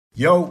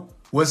Yo,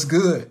 what's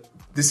good?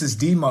 This is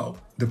Demo,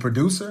 the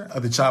producer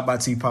of the Chop by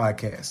T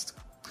podcast.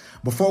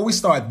 Before we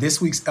start this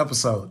week's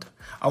episode,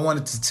 I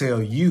wanted to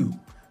tell you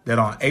that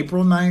on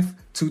April 9th,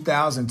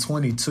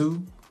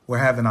 2022, we're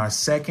having our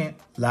second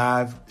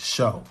live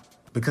show.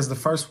 Because the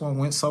first one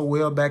went so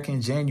well back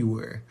in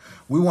January,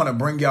 we want to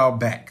bring y'all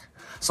back.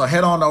 So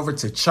head on over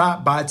to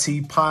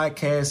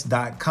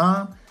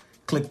chopbytpodcast.com,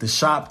 click the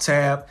shop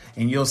tab,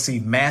 and you'll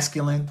see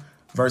masculine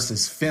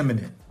versus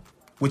feminine,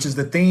 which is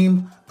the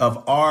theme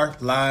of our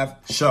live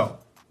show.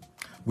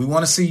 We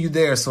want to see you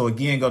there. So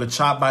again, go to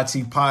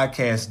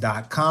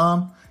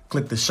chopbytpodcast.com,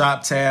 click the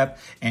shop tab,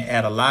 and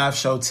add a live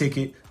show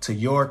ticket to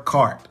your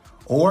cart.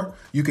 Or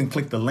you can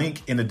click the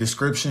link in the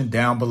description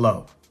down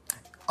below.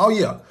 Oh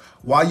yeah,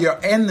 while you're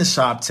in the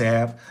shop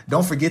tab,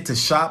 don't forget to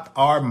shop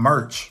our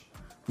merch.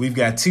 We've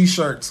got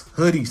t-shirts,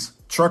 hoodies,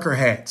 trucker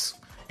hats,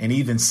 and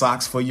even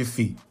socks for your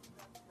feet.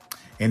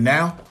 And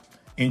now,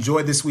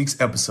 enjoy this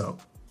week's episode.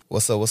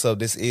 What's up?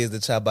 This is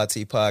the Chop by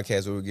T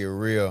podcast where we get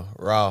real,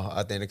 raw,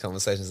 authentic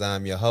conversations.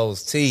 I'm your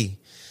host, T.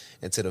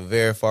 And to the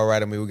very far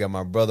right of me, we got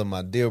my brother,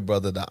 my dear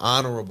brother, the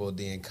honorable,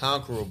 the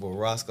incomparable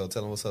Roscoe.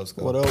 Tell him what's up,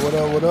 Scott. What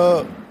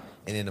up?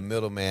 And in the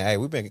middle, man, hey,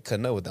 we've been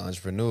cutting up with the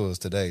entrepreneurs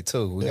today,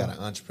 too. We got an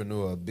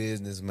entrepreneur, a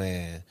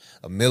businessman,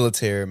 a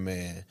military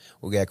man.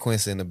 We got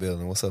Quincy in the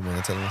building. What's up,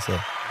 man? Tell him what's up.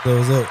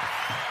 What's up?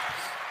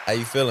 How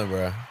you feeling,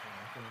 bro?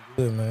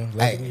 Good, man.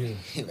 Hey,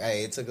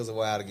 it took us a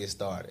while to get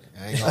started.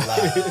 I ain't gonna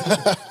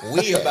lie.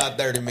 We about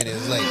 30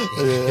 minutes late.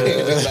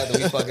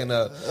 We fucking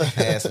up.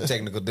 Had some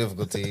technical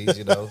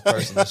difficulties,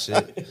 personal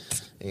shit.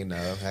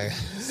 I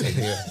sit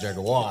here and drink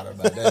water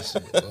about that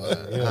shit.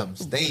 Boy, I'm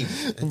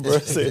steaming. Bro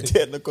said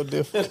technical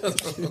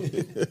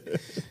difficulties.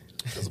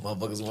 Because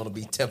motherfuckers want to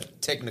be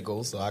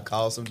technical, so I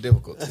call some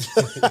difficulties.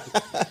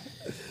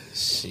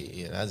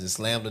 Shit, I just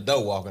slammed the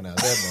door walking out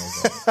that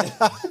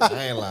motherfucker.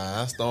 I ain't lying.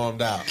 I stormed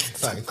out.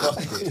 Like, fuck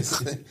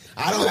this.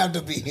 I don't have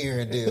to be here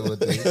and deal with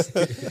this.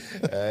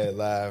 I ain't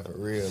lying for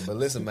real. But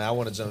listen, man, I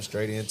want to jump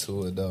straight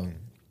into it, though.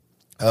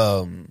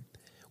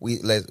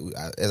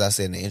 As I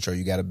said in the intro,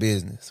 you got a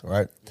business,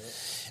 right?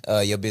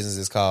 Yep. Your business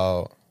is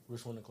called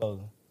Rich Running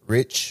Clothing.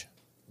 Rich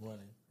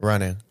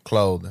Running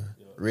Clothing.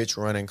 Yep. Rich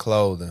Running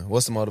Clothing.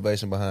 What's the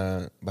motivation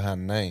behind the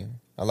name?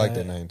 I like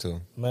that name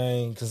too.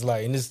 Man, because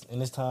like in this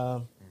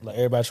time, like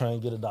everybody trying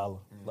to get $1.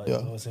 Like you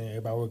know what I'm saying?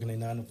 Everybody working their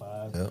 9 to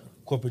 5,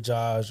 corporate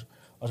jobs,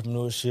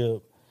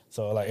 entrepreneurship.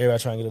 So like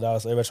everybody trying to get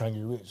 $1, so everybody trying to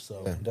get rich.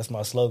 So that's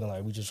my slogan.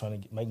 Like we just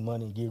trying to make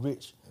money and get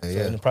rich. So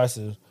in the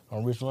process,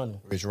 I'm rich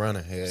running. Rich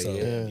running, hell so,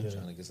 yeah.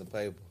 Trying to get some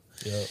paper.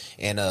 Yeah.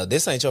 And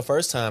this ain't your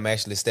first time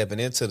actually stepping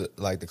into the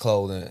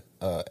clothing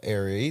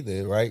area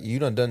either, right? You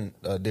done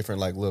different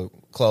like little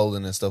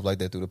clothing and stuff like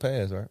that through the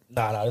past, right?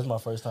 Nah, this is my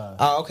first time.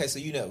 Oh, okay. So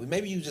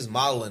maybe you just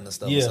modeling the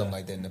stuff or something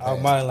like that in the past. I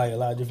was modeling like a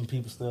lot of different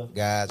people's stuff.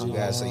 Got you.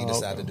 So you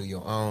decided to do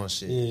your own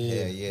shit.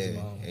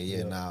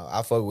 Yeah. Nah,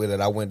 I fuck with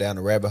it. I went down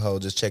the rabbit hole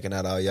just checking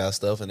out all y'all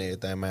stuff and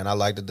everything, man. I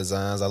like the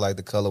designs. I like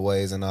the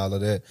colorways and all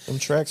of that. Them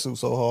tracksuits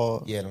so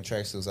hard. Yeah, them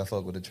tracksuits. I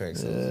fuck with the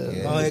tracksuits.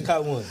 Yeah. I ain't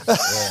caught one.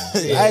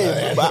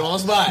 Hey, put on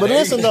spot. But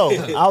listen though,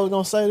 I was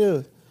gonna say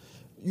this.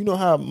 You know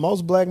how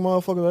most black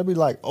motherfuckers they be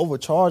like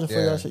overcharging for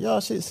y'all shit. Y'all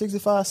shit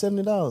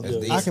 $65,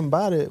 $70. I can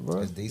buy that,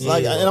 bro.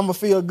 Like, and I'm gonna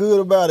feel good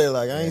about it.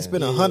 Like I ain't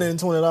spending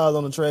 $120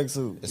 on a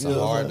tracksuit. It's a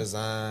hard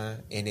design,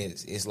 and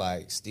it's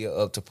like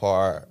still up to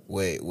par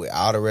with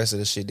all the rest of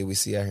the shit that we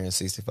see out here. And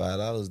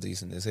 $65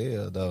 decent as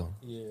hell, though.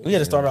 Yeah. We had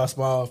to start off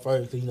small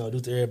first, cause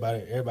due to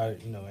everybody, ain't got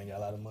a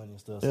lot of money and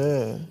stuff.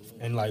 So.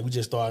 And like we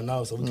just starting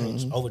out, so we can't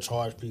just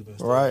overcharge people. And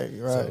stuff. Right.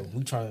 So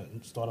we trying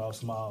to start off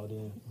small,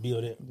 then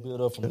build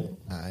up from there.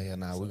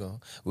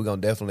 We're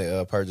gonna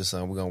definitely purchase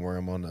some. We're gonna wear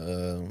them on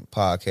the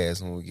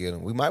podcast when we get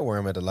them. We might wear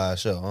them at the live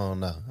show. I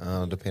don't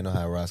know. Depend on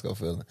how Roscoe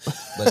feeling.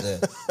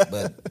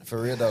 But for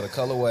real though, the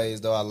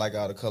colorways though, I like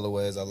all the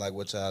colorways. I like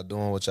what y'all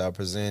doing, what y'all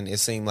present. It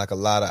seemed like a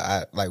lot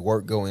of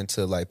work go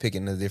into like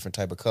picking the different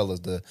type of colors.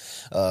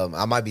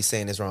 I might be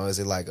saying this wrong. Is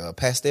it like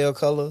pastel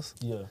colors?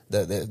 Yeah.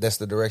 That's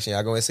the direction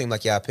y'all go. It seemed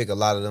like y'all pick a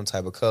lot of them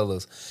type of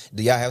colors.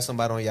 Do y'all have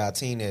somebody on y'all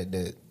team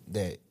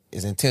that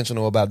is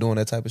intentional about doing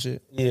that type of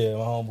shit? Yeah,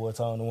 my homeboy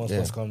Tom, the one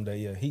supposed to come today.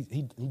 Yeah,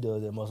 he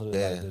does that most of the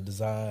like, the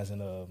designs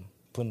and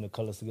putting the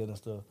colors together and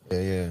stuff.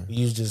 Yeah.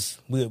 Me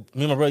and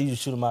my brother used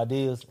to shoot him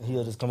ideas.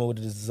 He'll just come up with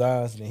the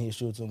designs and then he'll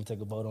shoot it to him and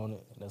take a vote on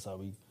it. And that's how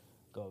we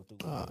go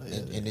through.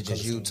 And it's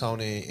just you,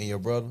 Tony, and your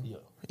brother? Yeah.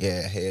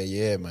 Yeah, hell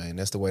yeah, man.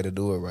 That's the way to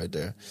do it right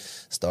there.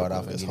 Start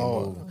off and get it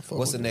moving.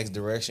 What's the next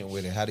direction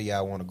with it? How do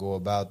y'all want to go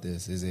about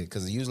this? Is it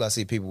because usually I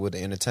see people with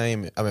the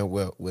entertainment? I mean,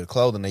 with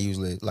clothing, they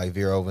usually like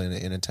veer over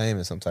into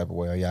entertainment some type of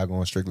way. Are y'all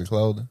going strictly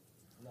clothing?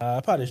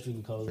 Probably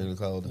strictly clothing. Strictly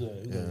clothing.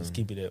 Yeah, just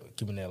keeping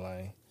that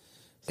lane.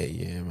 So.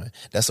 Yeah, man.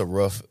 That's a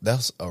rough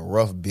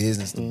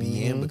business to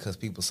be in because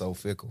people so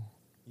fickle.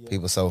 Yeah.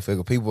 People so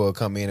fickle. People will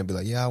come in and be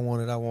like, "Yeah, I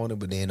want it,"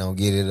 but then don't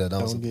get it or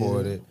don't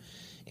support it.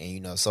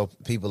 And so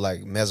people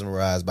like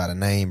mesmerized by the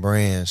name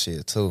brand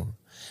shit too.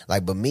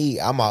 Like, but me,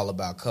 I'm all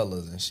about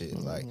colors and shit.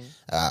 Like,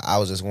 I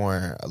was just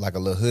wearing like a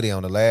little hoodie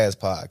on the last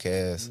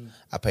podcast.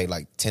 I paid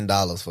like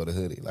 $10 for the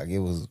hoodie. Like, it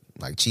was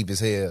like cheap as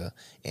hell.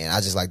 And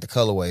I just like the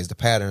colorways, the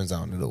patterns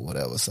on it or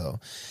whatever. So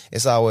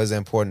it's always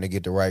important to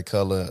get the right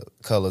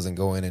colors and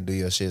go in and do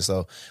your shit.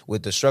 So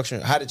with the structure,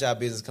 how did y'all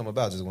business come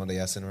about? Just one day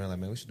y'all sitting around like,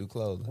 man, we should do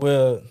clothing.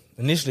 Well,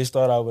 initially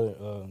started out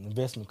with an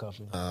investment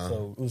company.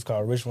 So it was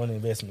called Rich Running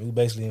Investment. We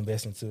basically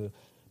invest into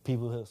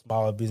people who have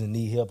smaller business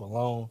need help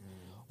alone.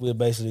 We'll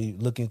basically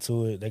look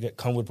into it. They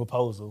come with a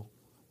proposal.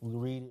 We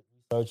read it,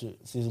 research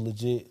it, see if it's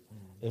legit.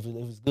 If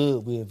it's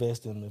good, we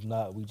invest in them. If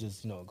not, we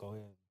just, go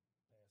ahead.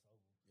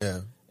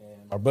 Yeah.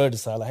 And my brother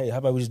decided, like, hey, how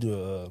about we just do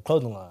a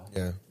clothing line?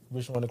 Yeah.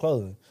 Rich Running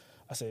Clothing.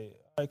 I said,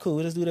 all right, cool,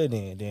 let's do that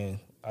then. Then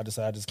I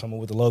decided to just come up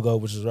with the logo,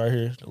 which is right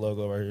here. The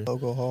logo right here.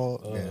 Logo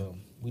hard.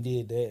 We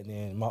did that, and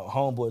then my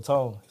homeboy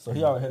Tone, so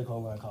he already had a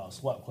clothing line called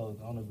Swap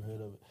Clothing. I don't know if you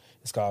heard of it.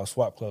 It's called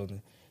Swap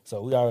Clothing.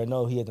 So we already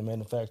know he had the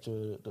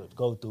manufacturer to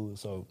go through it.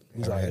 So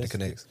we Already like, had the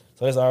connects.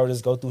 So let's already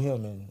just go through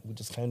him, and we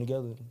just came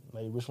together,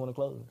 made Rich Running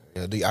Clothing.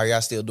 Yeah. Are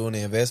y'all still doing the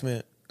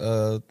investment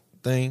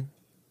thing?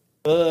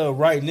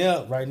 Right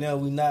now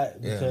we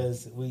not,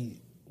 because we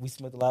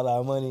spent a lot of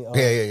our money on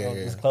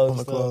this clothing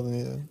stuff.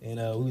 Clothing, And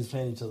we was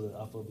paying each other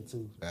off of it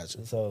too.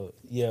 Gotcha. So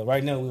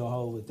right now we on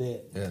hold with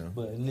that. Yeah.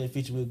 But in the near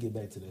future we'll get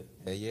back to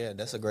that. Yeah,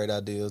 that's a great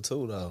idea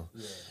too, though.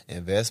 Yeah.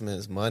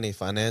 Investments, money,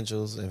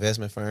 financials,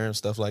 investment firms,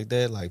 stuff like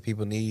that. Like,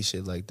 people need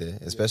shit like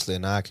that, especially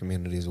in our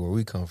communities where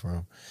we come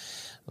from.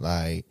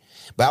 Like,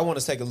 but I want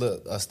to take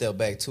a step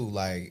back too.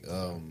 Like,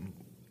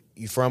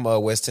 you from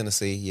West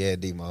Tennessee? Yeah,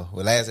 Demo.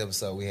 Well, last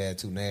episode we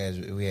had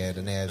we had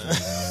the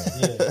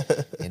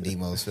Nashville, and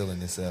Demo's feeling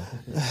himself.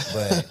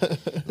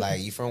 But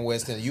like, you from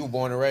West Tennessee? You were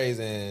born and raised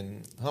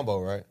in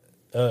Humboldt,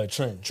 right?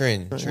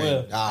 Trenton.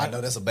 Well, I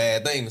know that's a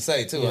bad thing to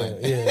say too.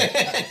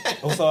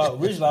 So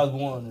originally I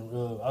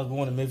was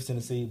born in Memphis,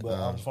 Tennessee, but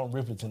I'm from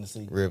Ripley,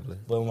 Tennessee. Ripley.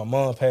 But when my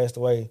mom passed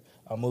away,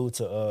 I moved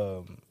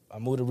to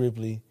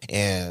Ripley.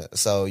 And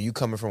so you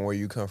coming from where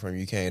you come from,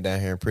 you came down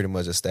here and pretty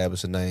much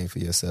established a name for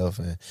yourself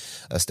and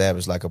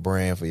established like a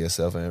brand for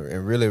yourself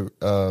and really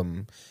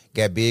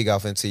got big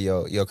off into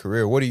your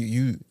career. What do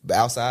you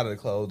outside of the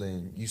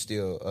clothing, you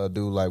still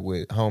do like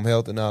with home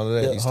health and all of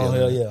that? Yeah, you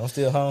still I'm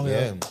still home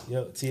health.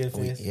 Yep,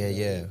 TFS.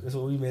 Yeah. That's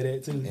what we met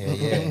at too.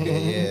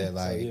 Yeah.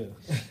 Like,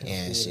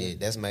 and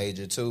shit, that's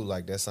major too.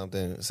 Like, that's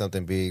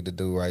something big to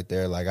do right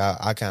there. Like,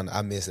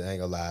 I miss it. I ain't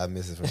gonna lie, I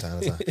miss it from time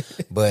to time.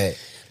 But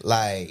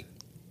like,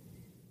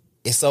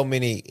 it's so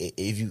many.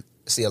 If you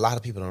see, a lot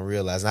of people don't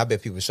realize, and I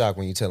bet people shocked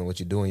when you tell them what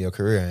you do in your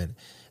career, and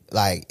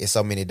like, it's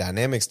so many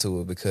dynamics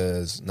to it,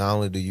 because not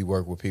only do you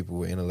work with people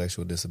with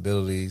intellectual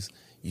disabilities,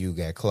 you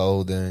got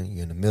clothing,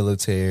 you're in the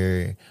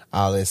military,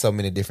 all that, so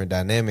many different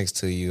dynamics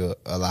to you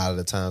a lot of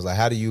the times. Like,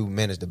 how do you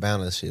manage to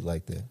balance shit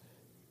like that?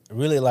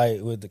 Really,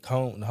 like, with the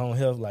home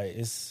health, like,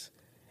 it's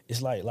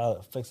like a lot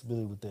of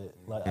flexibility with that.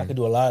 Like, I can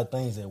do a lot of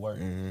things at work.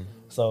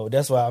 So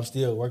that's why I'm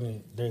still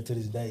working there to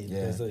this day,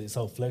 because it's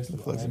so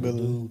flexible. Flexibility.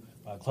 I can do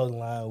my clothing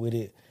line with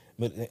it.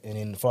 And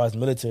then as far as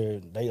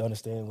military, they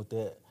understand with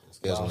that.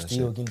 I'm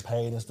still getting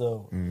paid and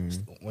stuff,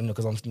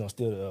 because I'm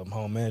still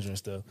home manager and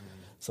stuff.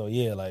 So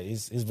yeah, like,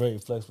 it's very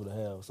flexible to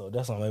have. So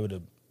that's how I'm able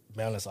to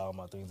balance all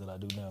my things that I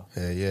do now.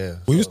 Yeah.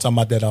 We was talking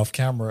about that off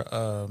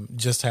camera,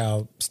 just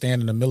how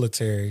staying in the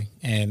military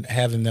and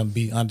having them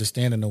be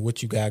understanding of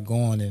what you got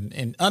going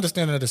and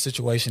understanding of the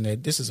situation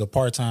that this is a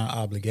part-time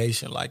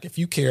obligation. Like, if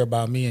you care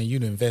about me and you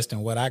invest in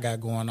what I got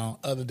going on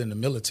other than the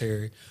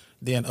military,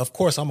 then of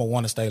course I'm going to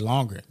want to stay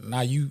longer.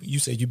 Now, you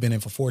said you've been in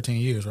for 14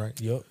 years, right?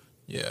 Yep.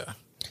 Yeah,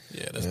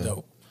 that's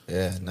dope.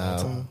 Yeah,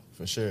 no,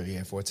 for sure.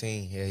 Yeah,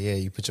 14. Yeah,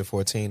 you put your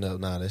 14 up.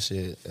 Nah, that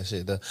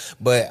shit done.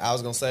 But I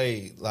was gonna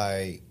say,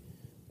 like,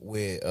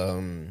 with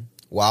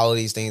all of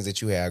these things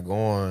that you have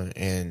going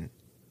and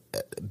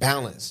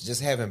balance,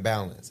 just having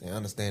balance and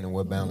understanding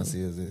what balance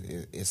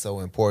is so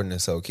important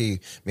and so key.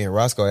 Me and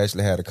Roscoe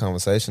actually had a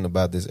conversation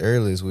about this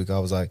earlier this week. I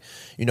was like,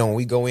 when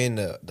we go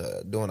into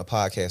doing a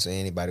podcast with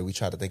anybody, we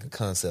try to think of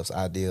concepts,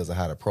 ideas of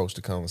how to approach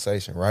the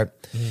conversation, right?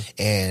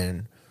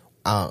 And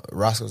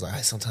Roscoe was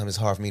like, sometimes it's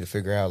hard for me to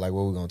figure out like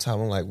what we're gonna talk.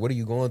 I'm like, what are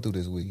you going through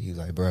this week? He's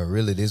like, bro,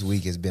 really this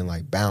week has been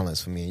like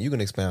balance for me. And you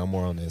can expound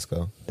more on this,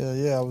 Cole.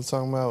 Yeah, I was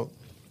talking about,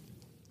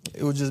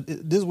 it was just,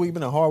 this week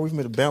been a hard week for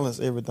me to balance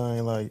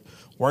everything, like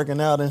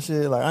working out and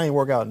shit. Like, I ain't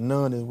work out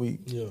none this week.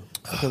 Yeah.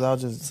 Because I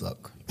just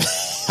suck.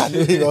 I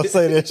knew he gonna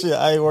say that shit.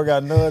 I ain't work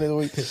out none this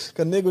week.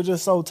 Cause nigga was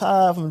just so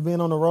tired from being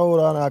on the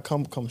road. And I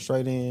come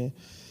straight in,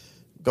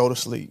 go to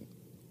sleep.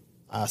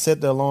 I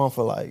set the alarm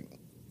for like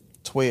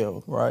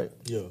 12, right?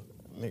 Yeah.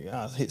 Nigga,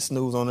 I hit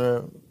snooze on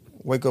there,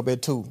 wake up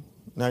at 2.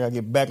 Now I gotta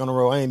get back on the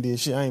road. I ain't did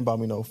shit. I ain't bought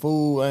me no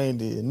food. I ain't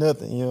did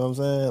nothing. You know what I'm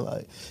saying?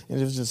 Like, and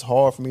it was just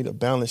hard for me to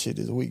balance shit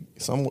this week.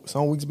 Some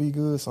weeks be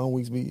good, some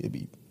weeks it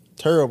be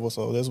terrible.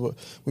 So that's what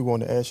we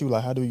wanted to ask you.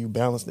 Like, how do you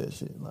balance that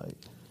shit?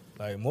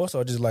 Like more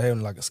so just like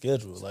having like a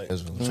schedule, like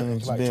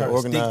being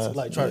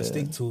organized. Try to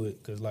stick to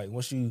it. Cause like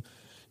once you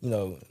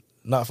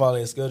not follow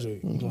that schedule,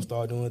 you're gonna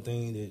start doing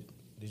things that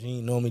that you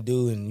ain't normally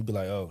do, and you be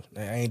like, oh,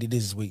 I ain't did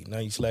this week. Now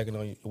you slacking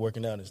on your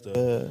working out and stuff.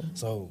 Yeah.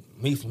 So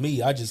for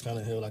me, I just kind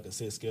of held like a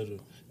set schedule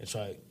and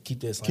try to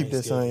keep that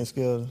same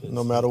schedule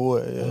no matter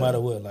what. Yeah. No matter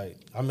what. Like,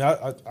 I mean,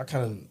 I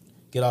kind of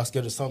get off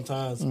schedule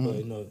sometimes, but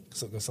you know,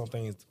 some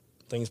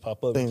things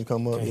pop up. Things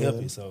come up. Can't help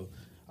it. So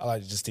I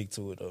like to just stick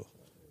to it though.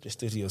 Just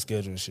stick to your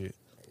schedule and shit.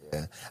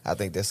 Yeah, I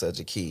think that's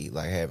such a key,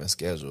 like having a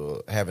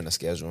schedule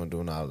and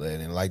doing all that.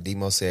 And like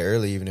Demo said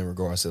earlier, even in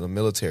regards to the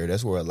military,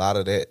 that's where a lot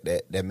of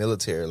that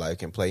military life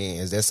can play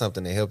in. Is that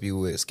something to help you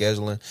with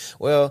scheduling?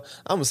 Well,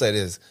 I'm going to say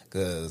this,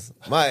 because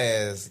my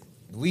ass,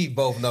 we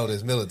both know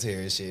this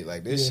military shit.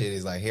 Like, this shit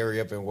is like,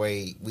 hurry up and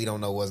wait. We don't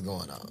know what's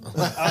going on.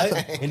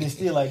 And it's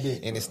still like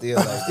that. And it's still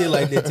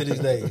like that to this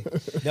day.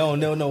 They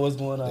don't never know what's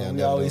going on.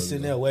 We always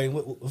sitting there waiting,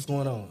 what's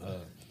going on?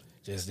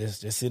 Just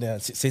sit down,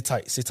 sit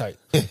tight.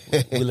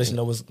 We'll let you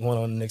know what's going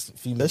on in the next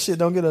few minutes. That shit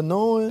don't get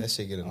annoying. That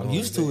shit get annoying. I'm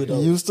used to it though.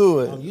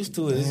 I'm used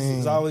to it.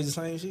 It's always the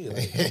same shit.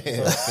 Like,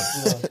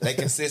 so, they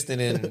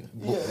consistent in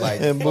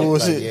like and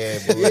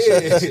bullshit. Like,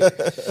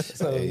 bullshit.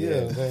 So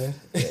man.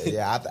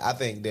 I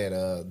think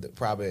that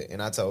probably,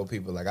 and I told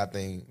people, like, I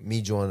think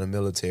me joining the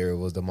military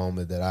was the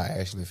moment that I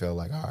actually felt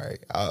like, all right,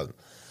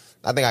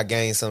 I think I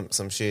gained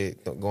some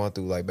shit going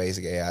through like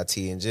basic AIT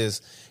and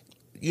just,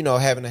 you know,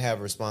 having to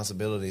have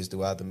responsibilities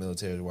throughout the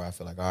military where I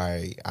feel like, all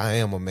right, I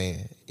am a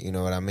man. You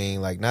know what I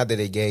mean? Like, not that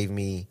it gave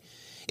me,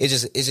 it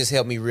just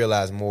helped me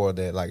realize more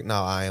that, like,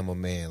 no, I am a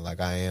man.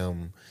 Like, I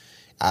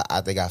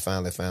think I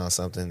finally found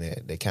something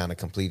that kind of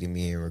completed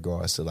me in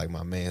regards to, like,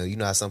 my man. You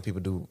know how some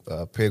people do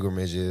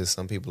pilgrimages,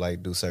 some people,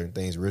 like, do certain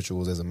things,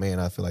 rituals as a man.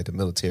 I feel like the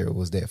military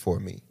was that for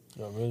me.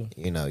 Oh, really?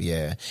 You know,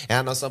 yeah. And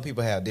I know some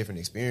people have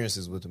different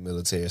experiences with the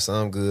military.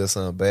 Some good,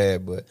 some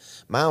bad. But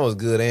mine was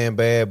good and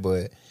bad,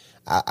 but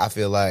I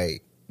feel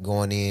like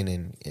going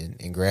in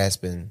and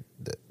grasping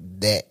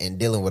that and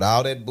dealing with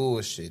all that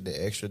bullshit,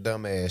 the extra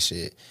dumbass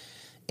shit,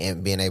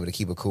 and being able to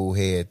keep a cool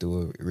head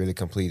through it really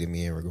completed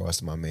me in regards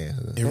to my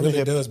manhood. It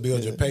really does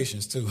build your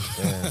patience too.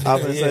 Yeah. I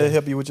was gonna say it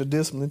help you with your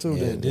discipline too.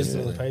 Yeah, then.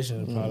 discipline and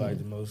patience are probably like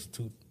the most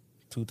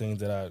two things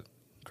that I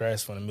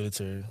grasped from the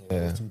military. Yeah.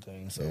 Those two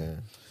things. So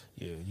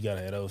yeah, you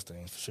gotta have those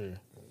things for sure.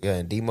 Yeah,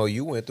 and Demo,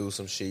 you went through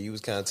some shit. You was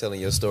kind of telling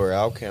your story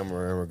out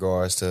camera in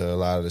regards to a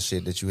lot of the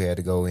shit that you had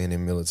to go in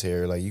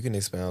military. Like, you can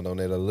expound on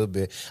that a little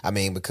bit. I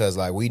mean, because,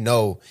 like, we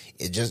know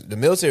it just, the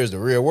military is the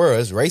real world.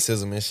 It's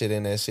racism and shit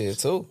in that shit,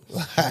 too.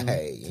 Like,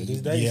 to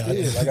this day,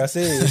 still, like I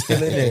said, it's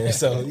still in there.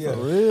 So, yeah.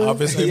 Really?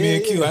 Obviously, me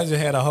and Q, I just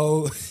had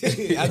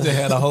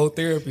a whole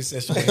therapy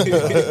session.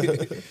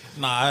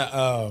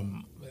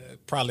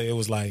 Probably it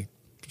was like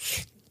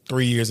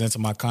 3 years into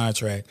my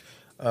contract.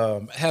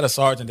 Had a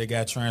sergeant that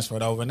got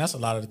transferred over, and that's a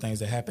lot of the things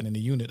that happened in the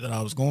unit that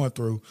I was going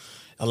through.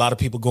 A lot of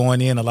people going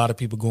in, a lot of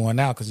people going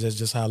out, because that's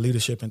just how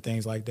leadership and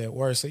things like that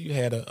work. So you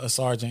had a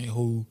sergeant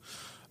who,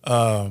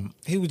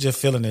 he was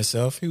just feeling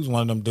himself. He was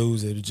one of them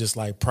dudes that was just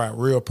like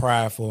real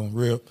prideful and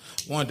real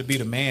wanted to be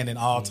the man in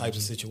all types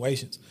of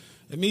situations.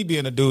 And me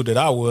being a dude that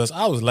I was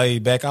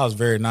laid back. I was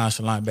very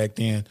nonchalant back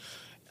then.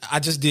 I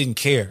just didn't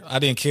care. I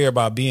didn't care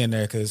about being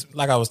there because,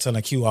 like I was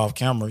telling Q off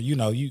camera, you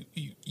know,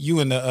 you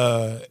in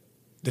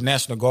the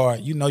National Guard,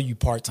 you know you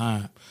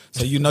part-time.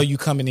 So you know you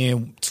coming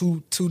in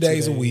two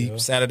days a week,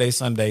 Saturday,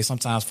 Sunday,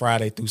 sometimes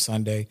Friday through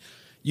Sunday.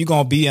 You're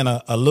going to be in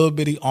a little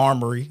bitty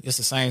armory. It's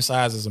the same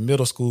size as a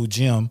middle school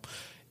gym.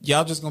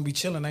 Y'all just going to be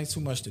chilling. Ain't too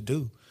much to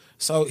do.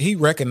 So he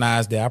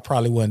recognized that I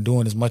probably wasn't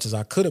doing as much as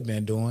I could have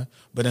been doing.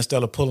 But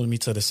instead of pulling me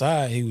to the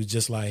side, he was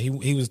just like, he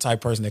was the type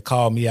of person that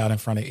called me out in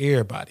front of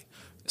everybody.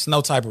 There's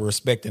no type of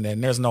respect in that,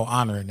 and there's no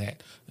honor in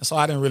that. And so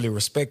I didn't really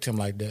respect him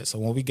like that. So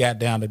when we got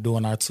down to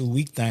doing our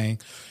 2-week thing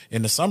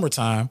in the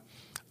summertime,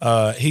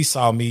 he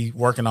saw me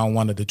working on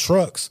one of the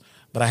trucks,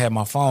 but I had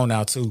my phone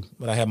out too,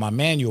 but I had my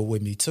manual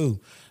with me too.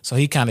 So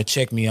he kind of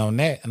checked me on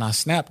that, and I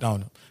snapped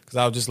on him because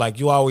I was just like,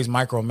 you always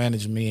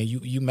micromanaging me, and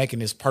you making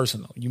this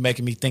personal. You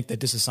making me think that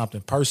this is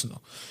something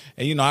personal.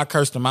 And, you know, I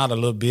cursed him out a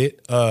little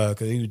bit because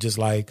he was just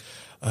like,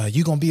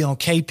 you gonna be on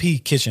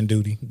KP kitchen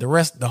duty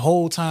the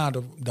whole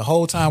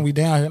time we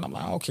down here, and I'm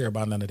like, I don't care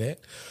about none of that.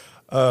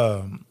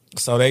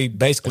 So they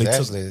basically took.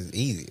 Actually, it's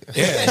easy.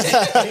 Yeah,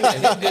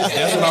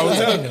 that's what I was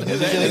telling them. That's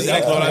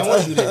exactly what I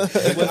want to do.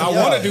 That. I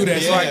want to do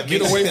that so I can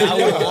get away from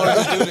you. I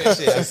want to do that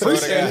shit. I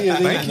appreciate it.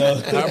 Thank you.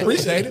 I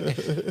appreciate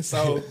it.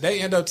 So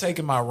they end up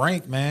taking my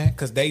rank, man,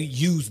 because they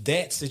used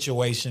that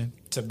situation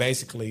to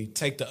basically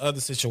take the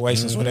other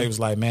situations where they was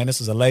like, man,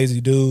 this is a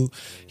lazy dude.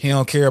 He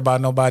don't care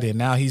about nobody. And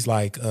now he's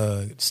like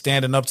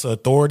standing up to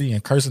authority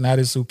and cursing out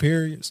his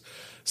superiors.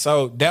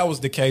 So that was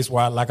the case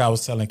where, like I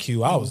was telling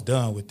Q, I was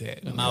done with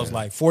that. And I was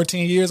like,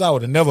 14 years? I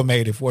would have never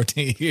made it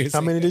 14 years.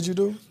 How many did you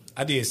do?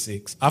 I did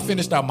 6. I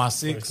finished out my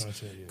 6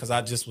 because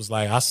I just was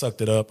like, I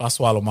sucked it up. I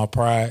swallowed my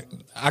pride.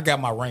 I got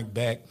my rank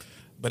back.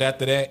 But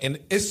after that, and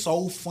it's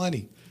so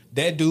funny.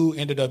 That dude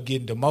ended up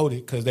getting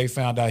demoted because they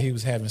found out he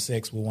was having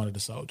sex with one of the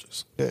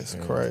soldiers. That's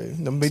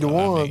crazy. Them be the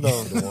ones,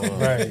 though.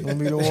 Right. Them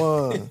be the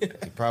ones.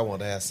 He probably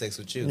wanted to have sex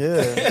with you.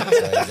 Yeah. So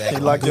exactly. He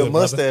like your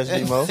mustache,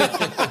 Demo.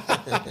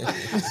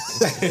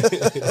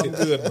 I'm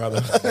good,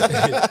 brother.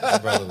 My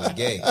brother was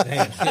gay.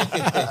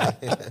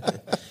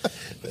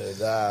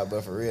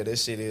 But for real,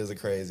 this shit is a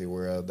crazy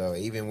world, though.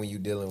 Even when you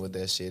dealing with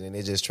that shit and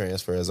it just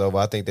transfers over,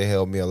 I think they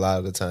helped me a lot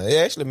of the time. It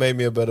actually made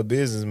me a better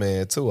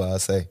businessman, too, I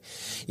say.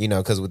 You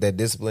know, because with that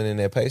discipline and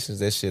that patience,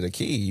 that shit a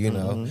key, you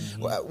know.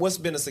 What's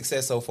been a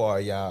success so far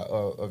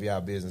of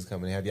y'all business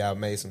coming in? Have y'all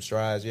made some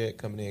strides yet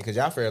coming in? Because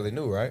y'all fairly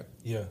new, right?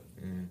 Yeah.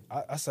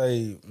 I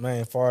say,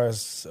 man, as far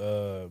as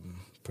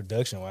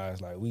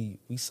production-wise, like, we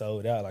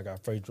sold out, like, our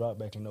first drop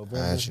back in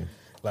November. Gotcha.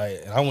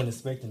 Like, and I wasn't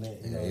expecting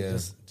that, you know,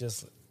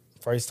 just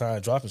first time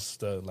dropping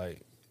stuff,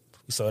 like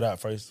we sold out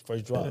first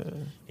drop.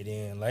 And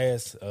then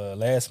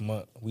last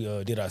month we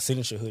did our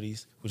signature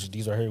hoodies, which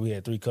these right here. We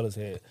had 3 colors: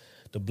 had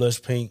the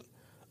blush pink,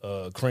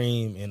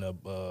 cream, and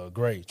a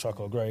gray,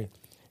 charcoal gray.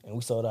 And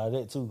we sold out of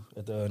that too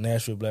at the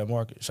Nashville Black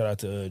Market. Shout out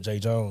to Jay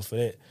Jones for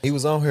that. He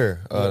was on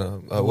here.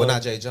 Well,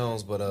 not Jay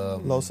Jones, but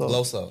Loso.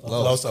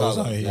 Loso was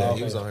on here. Yeah,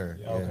 he was on here.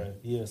 Okay.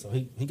 Yeah, so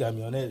he got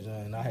me on that,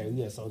 and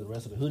we had sold the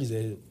rest of the hoodies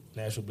at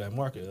Nashville Black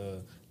Market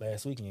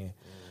last weekend.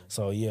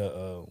 So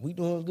yeah, we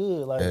doing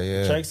good. Like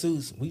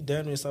tracksuits, we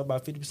damn near sold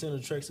about 50% of the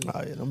tracksuits.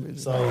 Oh yeah, them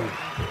bitches. So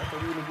that's a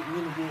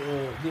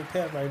really good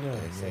path right now.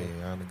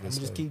 I'm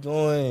just keep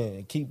going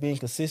and keep being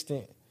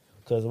consistent.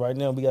 Because right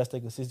now we gotta stay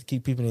consistent,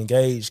 keep people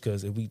engaged.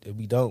 Because if we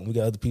don't, we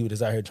got other people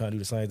that's out here trying to do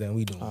the same thing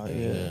we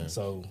doing.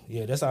 So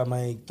yeah, that's our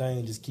main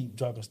thing. Just keep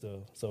dropping stuff.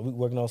 So we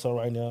working on something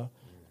right now.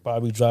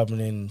 Probably dropping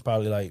in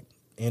like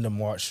end of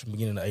March,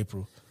 beginning of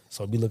April.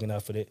 So be looking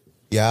out for that.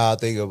 Y'all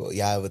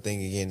ever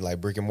think again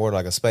like brick and mortar,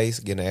 like a space,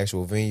 getting an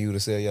actual venue to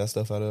sell y'all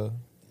stuff out of?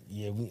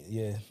 Yeah.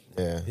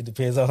 It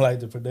depends on like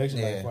the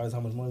production, like as far as how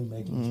much money we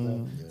making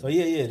and stuff. So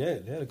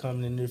that'll come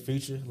in the near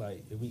future.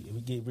 Like if we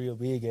get real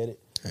big at it.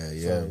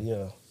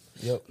 So,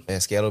 yep. And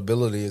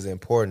scalability is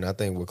important. I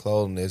think with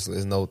clothing, there's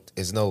no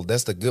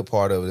that's the good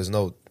part of it. There's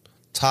no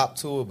top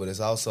to it, but it's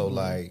also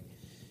like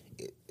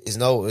it's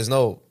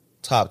no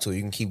top to it.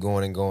 You can keep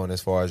going and going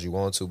as far as you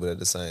want to, but at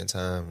the same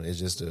time,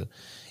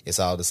 it's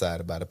all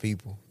decided by the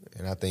people.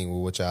 And I think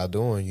with what y'all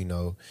doing, you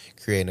know,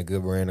 creating a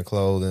good brand of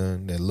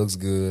clothing that looks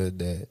good,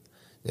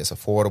 that's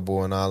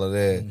affordable and all of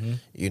that,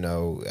 you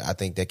know, I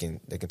think they can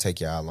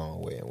take y'all a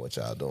long way in what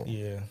y'all doing.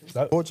 Yeah.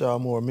 What y'all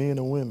more, men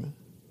or women?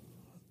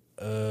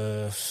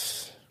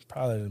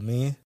 Probably the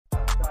men.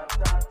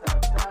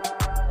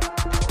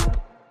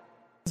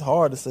 It's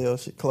hard to sell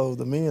clothes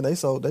to men. They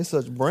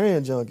such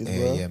brand junkies,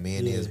 bro. Yeah,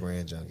 men is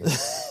brand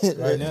junkies.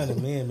 Right now the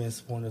men been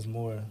supporting us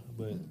more,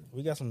 but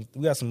we got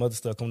some other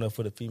stuff coming up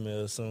for the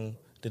females soon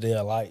that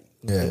they'll like.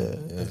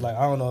 It's like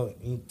I don't know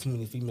too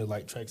many females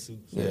like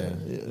tracksuits.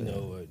 You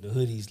know, the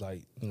hoodies,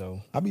 like, you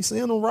know. I be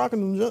seeing them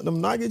rocking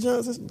them Nike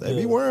Johnsons. They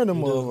be wearing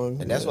them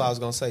motherfuckers. And that's why I was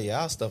gonna say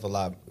y'all stuff a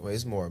lot. Well,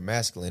 it's more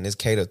masculine. It's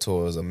catered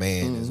towards a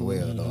man as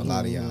well. Though a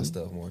lot of y'all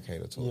stuff more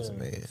catered towards a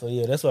man. So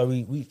that's why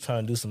we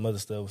trying to do some other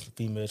stuff with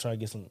females. Trying to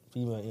get some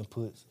female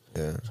inputs.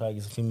 Try to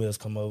get some females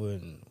come over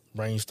and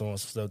brainstorm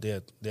some stuff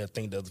they'll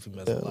think the other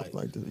females like.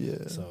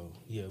 So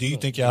do you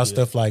think y'all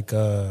stuff like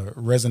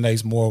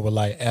resonates more with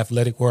like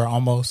athletic wear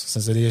almost,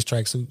 since it is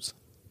tracksuits?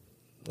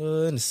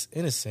 In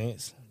a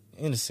sense,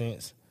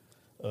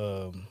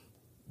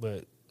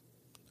 but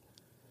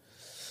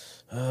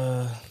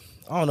I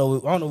don't know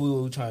what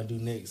we're trying to do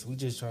next. We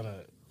just trying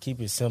to keep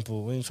it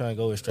simple. We ain't trying to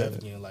go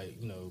extravagant.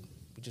 Like, you know,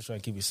 we just trying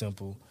to keep it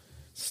simple.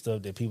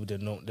 Stuff that people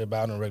that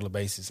buy on a regular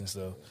basis and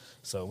stuff.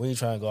 So we ain't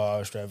trying to go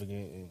all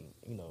extravagant and,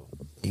 you know.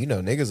 You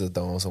know, niggas are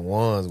throwing some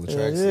ones with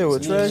tracksuits. Yeah,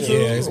 with tracksuits.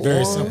 Yeah, it's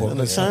very simple. And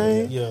a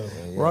chain.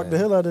 Rock the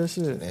hell out of that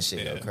shit. That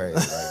shit go crazy.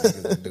 Like,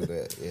 niggas will do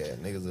that. Yeah,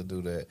 niggas will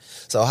do that.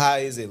 So how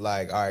is it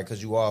like, all right,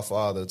 because you are a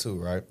father too,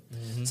 right?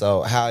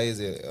 So how is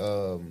it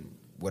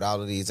with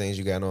all of these things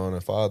you got on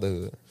in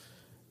fatherhood?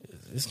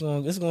 It's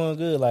going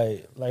good.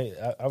 Like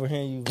I was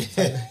hearing you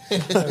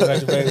talking about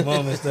your baby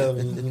mom and stuff,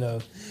 and, you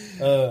know,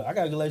 I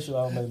got a good relationship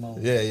with all my baby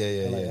mamas.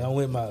 Yeah. I'm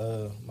with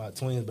my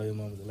twins baby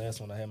mama, the last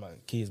one I had my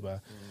kids by.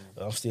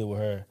 I'm still with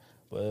her,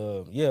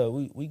 but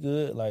we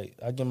good. Like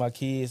I get my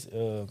kids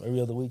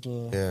every other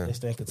weekend. They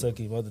stay in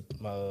Kentucky. My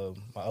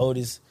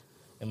oldest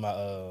and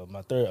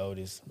my third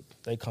oldest,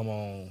 they come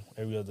on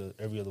every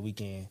other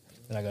weekend.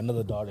 And I got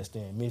another daughter that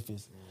stay in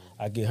Memphis.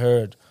 I get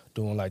her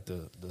doing like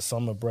the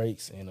summer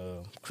breaks and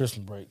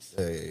Christmas breaks.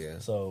 Yeah.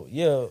 So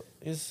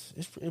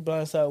it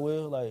balances out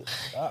well. Like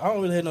I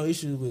don't really have no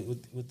issues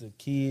with the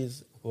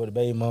kids or the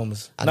baby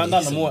mamas. Not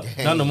no more.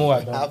 I don't.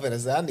 I'm finna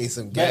say I need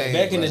some game.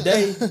 Back in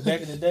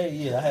the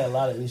day, I had a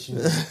lot of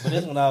issues. But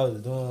that's when I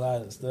was doing a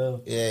lot of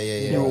stuff. Yeah.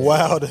 You were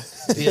wild.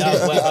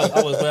 I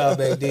was wild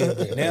back then.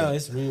 But now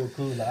it's real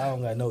cool. Like, I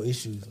don't got no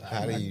issues.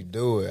 How do you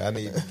do it? I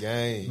need the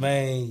game.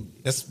 Man,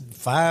 That's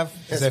 5.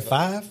 Is that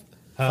 5?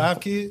 5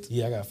 kids?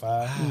 Yeah, I got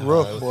 5.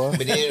 Rough, boy.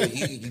 But then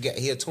you got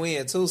he a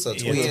twin too, so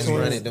Yeah, twins twins.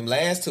 running. Them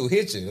last 2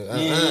 hit you.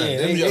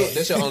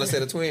 That's your only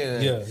set of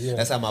twins. Yeah.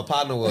 That's how my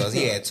partner was.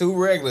 He had 2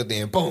 regular,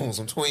 then boom,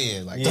 some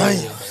twins. Like, Yeah.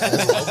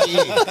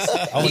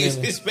 damn. He was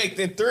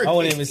expecting 3. I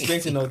wasn't even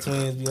expecting no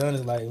twins, to be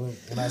honest. Like,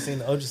 when I seen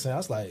the ultrasound, I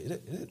was like, is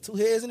it 2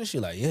 heads in this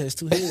shit? Like, yeah, it's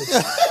 2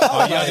 heads.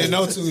 Oh, y'all didn't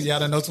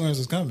know twins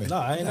was coming. No,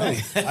 I ain't know.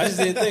 I just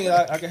didn't think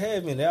I could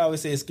have me. They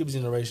always say skip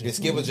generation. The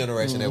skipper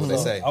generation, that's what they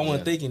say. I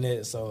wasn't thinking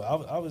that, so I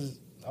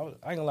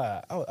ain't gonna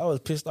lie, I was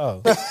pissed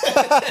off. I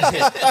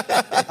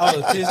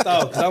was pissed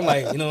off because I'm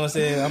like, you know what I'm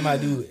saying? I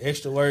might do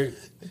extra work.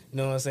 You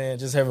know what I'm saying?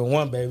 Just having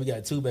 1 baby, we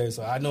got 2 babies,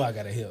 so I know I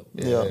gotta help.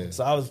 Yeah.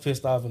 So I was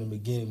pissed off in the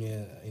beginning,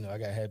 man. You know, I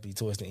got happy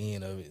towards the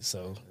end of it.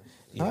 So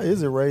yeah. How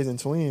is it raising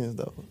twins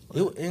though?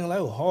 It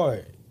was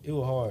hard. It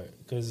was hard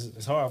because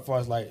it's hard for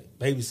us like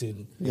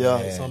babysitting. Yeah.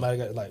 Like, somebody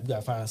got we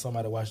gotta find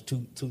somebody to watch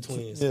two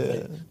twins.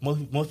 Yeah.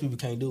 Like, most people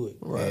can't do it.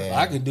 Right. So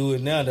I can do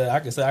it now that I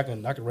can say I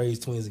can raise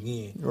twins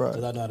again. Right.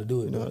 Because I know how to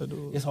do it. You know how to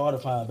do it. It's hard to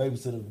find a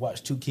babysitter to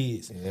watch 2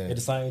 kids at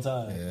the same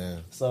time. Yeah.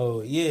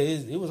 So yeah,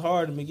 it was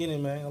hard in the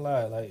beginning, man. I ain't gonna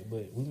lie, like,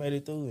 but we made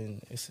it through,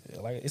 and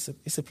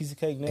it's a piece of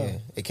cake now. Yeah.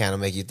 It kind of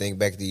make you think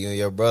back to you and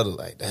your brother.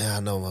 Like, damn, I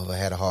know mother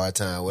had a hard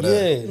time with us.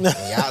 Yeah.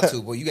 And y'all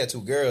 2, boy, you got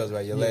 2 girls,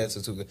 right? Your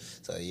last 2 girls.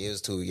 So it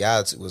was 2.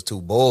 Y'all was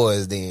 2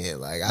 boys then.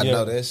 Like, I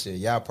know that shit.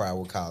 Y'all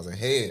probably were causing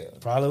hell.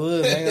 Probably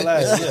would. I ain't gonna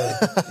lie.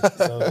 Yeah.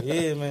 So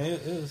yeah, man,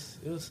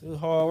 it was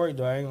hard work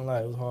though. I ain't gonna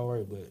lie, it was hard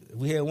work. But if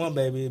we had 1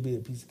 baby, it'd be a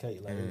piece of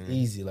cake. Like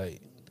easy. Like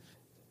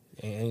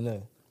ain't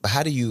nothing. But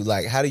how do you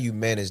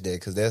manage that?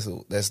 Because that's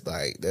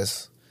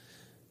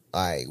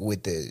like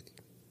with the.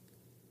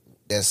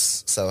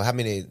 So how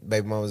many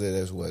baby mamas there?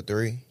 There's what,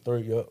 3?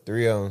 3, yup.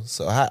 3 of them.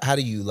 So how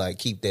do you like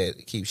keep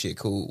shit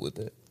cool with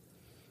it?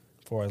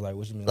 As far as like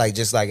what you mean? Like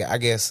just like I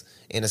guess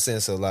in a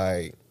sense of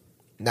like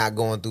not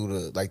going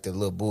through the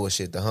little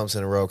bullshit, the humps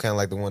in the road, kind of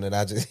like the one that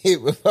I just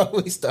hit before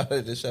we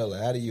started the show.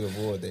 Like how do you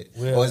avoid that?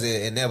 Well, or is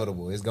it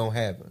inevitable? It's gonna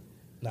happen.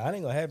 Nah, it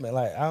ain't gonna happen.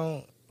 Like I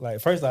don't. Like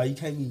first of all, you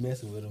can't be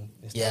messing with them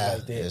and stuff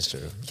like that. That's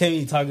true. You can't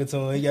be talking to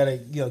them. You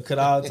gotta cut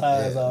all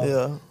ties off.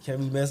 Yeah. Can't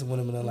be messing with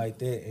them and nothing like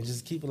that. And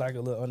just keep it like a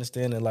little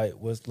understanding, like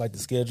what's like the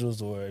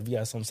schedules, or if you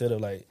got something set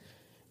up, like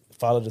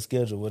follow the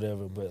schedule,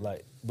 whatever. But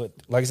like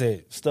I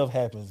said, stuff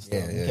happens. So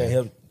you can't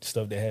help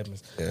stuff that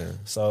happens. Yeah.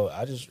 So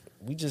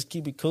we just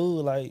keep it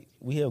cool. Like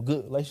we have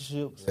good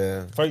relationships.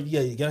 Yeah. First,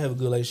 you gotta have a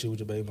good relationship with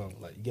your baby mama.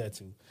 Like you got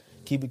to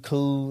keep it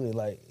cool and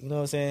like you know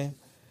what I'm saying.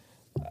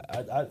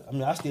 I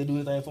mean, I still do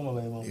anything for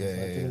my baby mama. To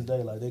this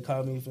day, like they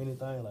call me for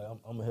anything, like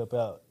I'm gonna help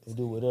out and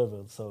do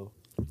whatever. So,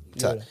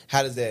 yeah.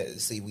 How does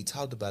that? See, we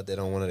talked about that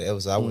on one of the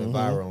episodes. I went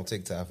viral on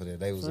TikTok for that.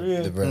 They was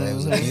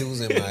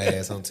abusing my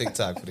ass on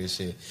TikTok for this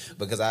shit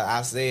because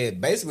I said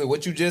basically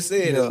what you just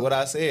said is what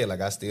I said.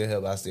 Like I still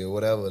help, I still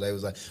whatever. They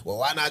was like, well,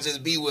 why not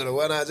just be with her?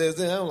 Why not just?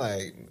 I'm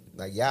like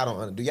y'all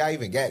don't. Do y'all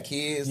even got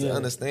kids to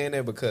understand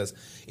that? Because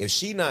if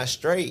she not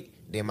straight,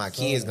 then my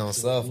kid's gonna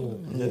suffer.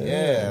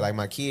 Yeah, like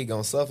my kid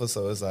gonna suffer.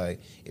 So it's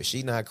like if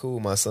she not cool,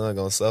 my son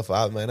gonna suffer.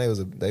 Man,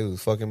 they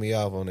was fucking me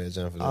off on that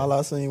jump. All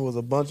I seen was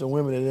a bunch of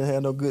women that didn't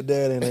have no good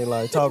daddy and they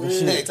like talking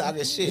shit. They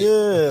talking shit.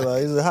 Yeah,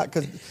 like it's hot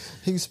because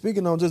he was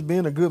speaking on just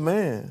being a good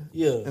man.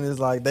 Yeah, and it's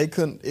like it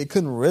couldn't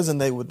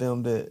resonate with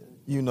them that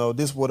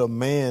this what a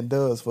man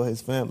does for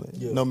his family.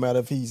 Yeah. No matter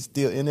if he's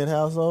still in that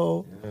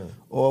household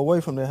or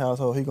away from that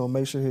household, he gonna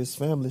make sure his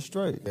family's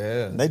straight.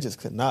 Yeah, and they just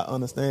could not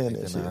understand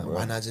that shit. Bro.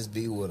 Why not just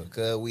be with her?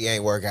 Cause we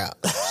ain't work out.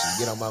 She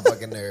get on my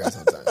fucking nerves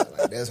sometimes.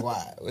 Like that's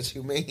why. What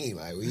you mean?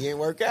 Like we ain't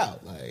work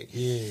out. Like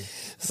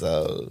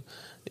So.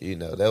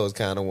 That was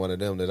kind of one of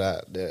them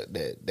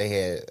that they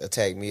had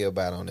attacked me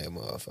about on that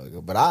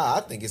motherfucker. But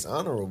I think it's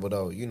honorable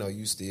though.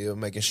 You still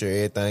making sure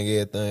everything.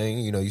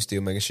 You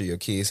still making sure your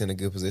kid's in a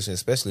good position,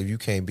 especially if you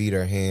can't beat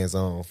her hands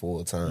on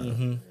full time.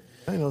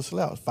 Mm-hmm. Ain't no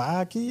slouch.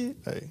 5 kids.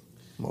 Hey,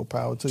 more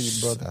power to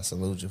you, brother. I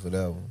salute you for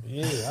that one.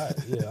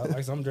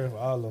 I'm there for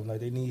all of them.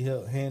 Like they need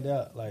help, hand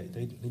out. Like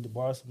they need to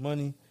borrow some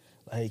money.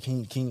 Like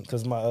hey, can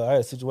because I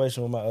had a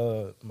situation with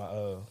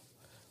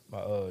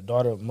my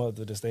daughter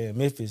mother that stay in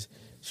Memphis.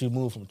 She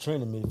moved from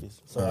Trenton to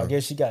Memphis. So I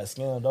guess she got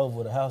scammed over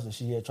with a house that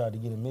she had tried to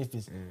get in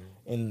Memphis.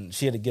 And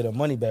she had to get her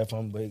money back from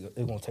him, but it's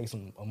going to take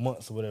a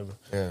month or whatever.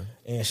 Yeah.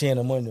 And she had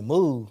no money to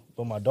move.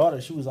 But my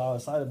daughter, she was all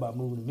excited about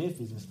moving to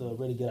Memphis and stuff,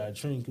 ready to get out of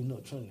Trenton.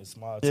 Because Trenton is a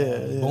small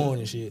town, born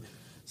and shit.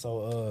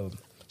 So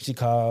she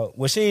called.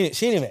 Well, she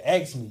didn't even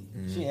ask me.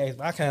 She asked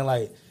me. I kind of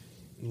like,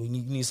 when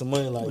you need some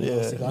money, like you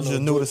just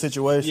knew the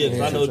situation. Yeah,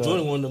 because I know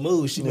Jordan wanted to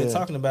move. She been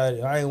talking about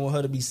it. I didn't want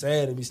her to be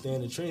sad and be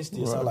staying in Trenton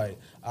still. Right.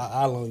 So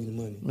I loan you the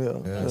money.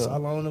 Yeah. So I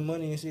loaned the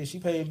money and shit. She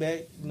paid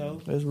back.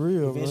 That's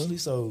real. Eventually, man.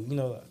 So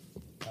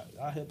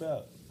I help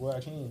out where I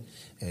can.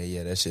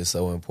 Yeah, that shit's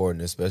so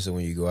important, especially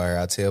when you go out here.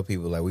 I tell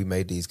people like we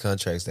made these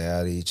contracts to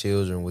have these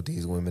children with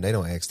these women. They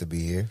don't ask to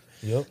be here.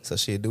 Yep. So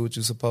shit, do what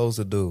you supposed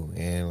to do.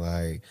 And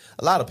like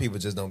a lot of people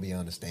just don't be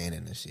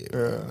understanding this shit.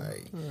 Bro.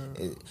 Like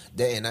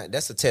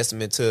that's a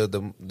testament to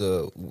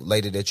the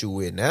lady that you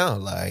with now.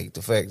 Like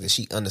the fact that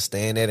she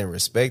understand that and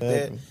respect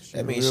that.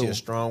 That means she a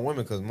strong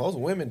woman, because most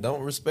women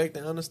don't respect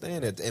and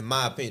understand it. In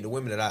my opinion, the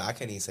women that I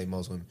can't even say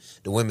most women,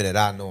 the women that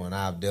I know and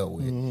I've dealt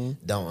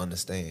with don't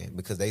understand,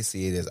 because they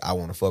see it as, I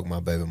want to fuck my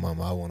baby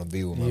mama, I want to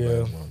be with my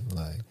baby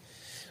mama.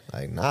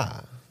 Like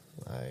nah.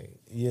 Like,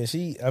 yeah,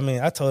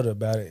 I told her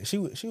about it. She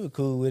was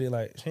cool with it.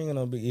 Like, she ain't got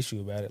no big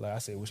issue about it. Like I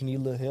said, well, she need a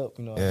little help,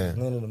 I lend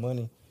her the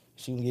money,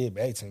 she can get it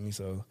back to me.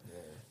 So,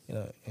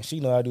 and she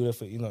know I do that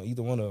for,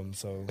 either one of them.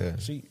 So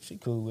she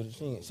cool with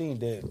it. She ain't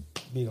that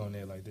big on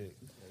that like that.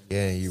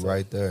 Yeah, you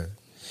right there.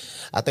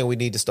 I think we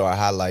need to start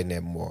highlighting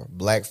that more.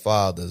 Black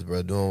fathers,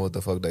 bro, doing what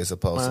the fuck they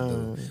supposed to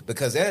do.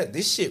 Because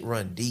this shit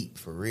run deep,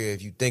 for real,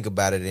 if you think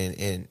about it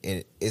in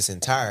its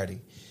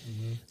entirety.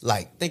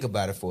 Like, think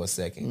about it for a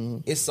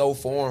second. It's so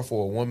foreign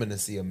for a woman to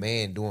see a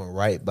man doing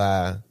right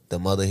by the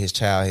mother, his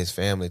child, his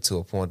family, to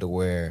a point to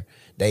where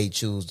they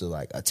choose to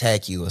like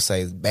attack you or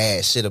say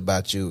bad shit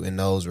about you in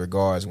those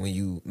regards when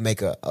you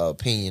make a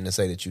opinion to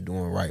say that you're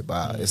doing right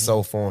by. It's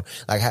so foreign.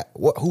 Like,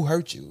 who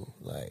hurt you?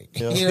 Like,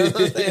 you know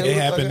what I'm saying? It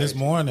happened this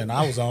morning.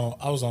 I was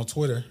on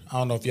Twitter. I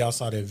don't know if y'all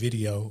saw that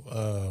video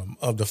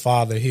of the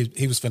father.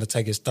 He was finna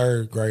take his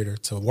third grader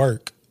to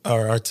work.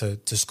 Or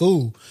to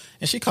school,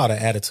 and she caught an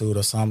attitude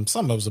or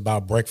something that was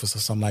about breakfast or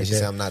something like that. She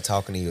said, I'm not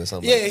talking to you or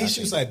something. Yeah,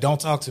 she was like,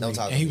 don't talk to me.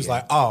 And he was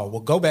like, oh,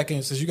 well, go back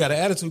in. Since you got an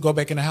attitude, go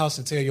back in the house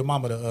and tell your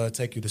mama to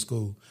take you to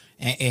school.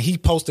 And he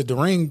posted the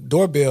Ring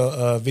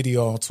doorbell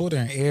video on Twitter,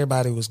 and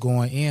everybody was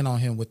going in on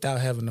him without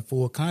having the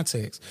full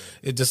context.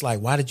 It's just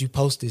like, why did you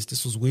post this?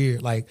 This was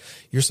weird. Like,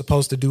 you're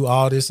supposed to do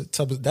all this.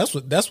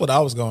 That's what I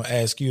was going to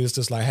ask you. It's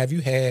just like, have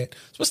you had,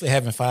 especially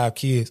having 5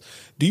 kids,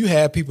 do you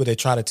have people that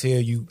try to tell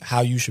you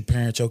how you should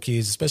parent your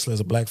kids, especially as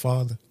a black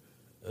father?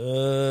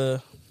 I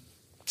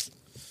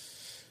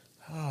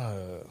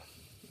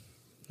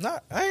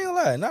ain't gonna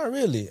lie, not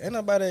really. Ain't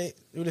nobody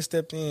really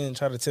stepped in and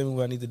try to tell me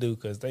what I need to do,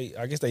 because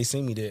I guess they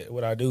see me that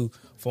what I do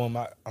for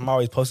them. I'm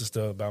always posting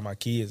stuff about my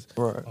kids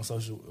on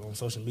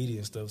social media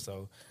and stuff.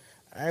 So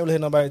I ain't really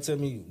had nobody tell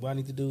me what I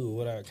need to do or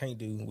what I can't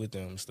do with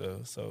them and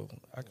stuff. So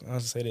I can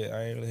honestly say that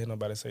I ain't really had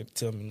nobody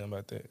tell me nothing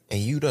about that. And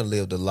you done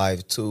lived a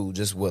life too.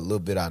 Just what little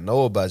bit I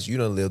know about you,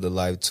 done lived a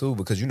life too.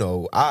 Because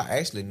I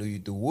actually knew you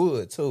through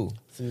Wood too.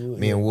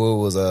 Me and Wood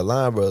was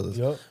line brothers.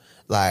 Yep.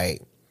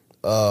 Like,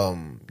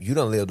 you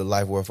done lived a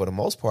life where for the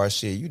most part,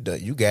 shit, you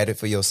got it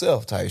for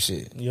yourself type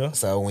shit. Yeah.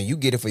 So when you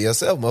get it for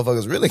yourself,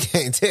 motherfuckers really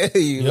can't tell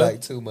you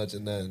like too much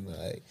of nothing.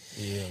 Like,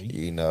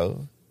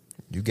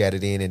 you got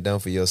it in and done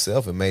for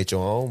yourself and made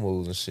your own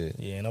moves and shit.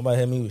 Yeah, nobody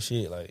had me with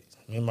shit. Like,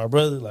 me and my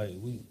brother, like,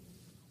 we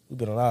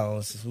been on our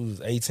own since we was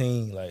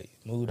 18. Like,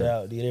 moved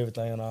out, did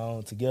everything on our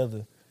own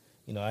together.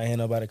 I ain't had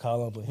nobody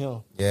call up but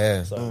him.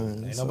 Yeah. So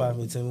ain't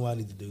nobody tell me what I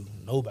need to do.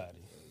 Nobody.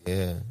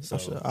 Yeah. So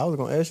I was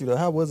gonna ask you though,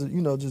 how was it,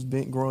 just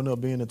growing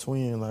up being a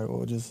twin, like,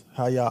 or just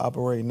how y'all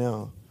operate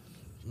now?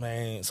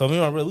 Man, so me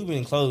and my brother, we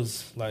been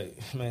close. Like,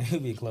 man, we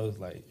been close.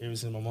 Like, ever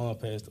since my mom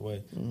passed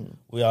away,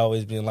 we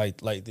always been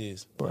like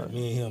this. Right. Like,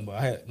 me and him. But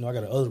I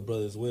got an older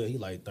brother as well. He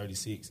like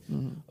 36,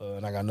 and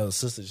I got another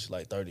sister. She's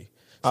like 30.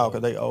 So, okay,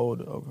 they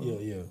older. Okay.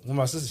 Yeah. Well,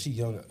 my sister, she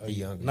younger,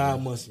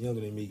 9 months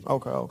younger than me.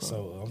 Okay.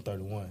 So I'm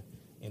 31.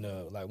 And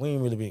like, we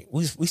ain't really been.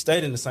 We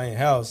stayed in the same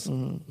house,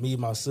 me,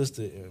 my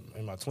sister,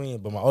 and my twin.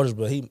 But my oldest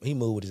brother, he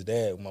moved with his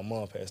dad when my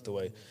mom passed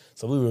away.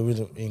 So we really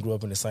didn't grow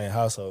up in the same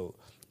household.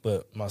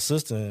 But my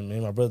sister and me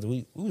and my brother,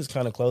 we was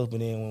kind of close. But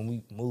then when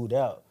we moved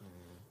out,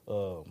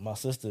 my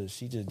sister,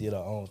 she just did her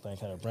own thing,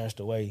 kind of branched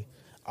away.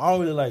 I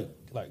don't really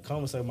like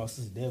conversate with my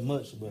sister that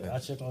much, but I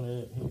check on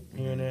her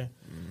here and there.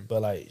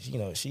 But like,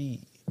 she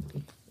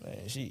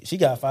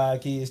got 5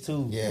 kids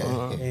too.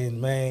 Yeah.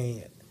 And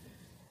man,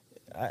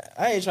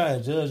 I ain't trying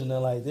to judge or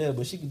nothing like that,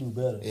 but she can do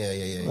better. Yeah.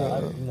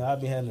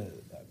 I've been having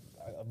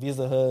I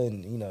visit her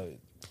and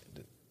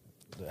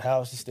the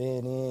house she's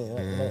staying in,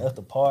 at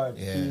the park,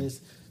 the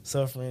kids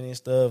suffering and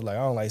stuff. Like, I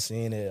don't like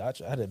seeing it.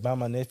 I had to buy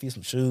my nephew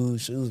some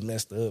shoes. Shoes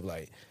messed up.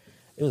 Like,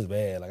 it was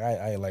bad. Like,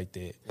 I ain't like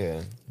that.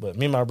 Yeah. But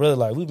me and my brother,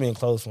 like, we been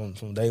close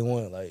from day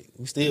one. Like,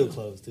 we still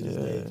close to this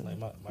day. Like,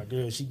 my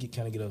girl, she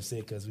kind of get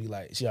upset because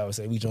she always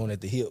say we join at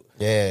the hip.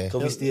 Yeah.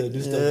 Because we still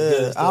do stuff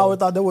together. I always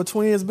thought that what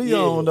twins be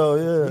on, though.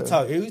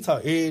 Yeah. We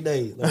talk every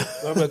day. Like,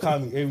 my brother call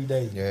me every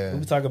day. Yeah.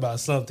 We talk about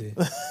something.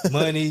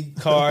 Money,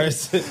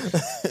 cars,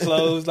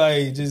 clothes,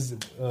 like, just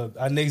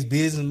our next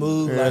business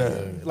move,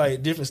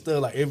 like different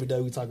stuff. Like, every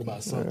day we talk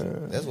about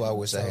something. That's why I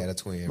wish I had a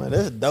twin. Man,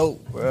 that's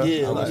dope, bro.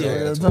 Yeah, I wish I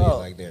had a twin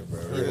like that,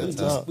 bro.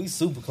 We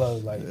super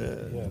close. Like,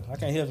 I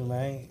can't help it,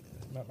 man.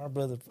 My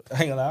brother,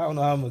 I don't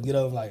know how I'm gonna get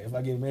over, like, if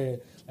I get married,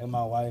 like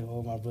my wife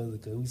or my brother,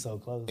 because we so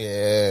close.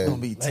 Yeah. It's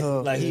gonna be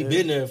tough. Like, he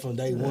been there from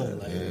day one.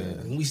 Like,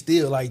 and we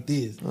still like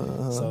this.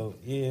 So,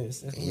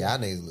 Y'all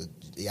niggas,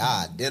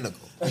 y'all identical.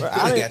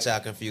 I got y'all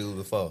confused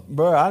before.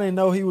 Bro, I didn't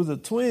know he was a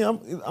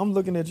twin. I'm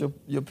looking at your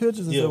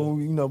pictures and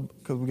stuff,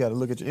 because we got to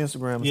look at your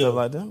Instagram and stuff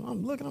like that.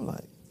 I'm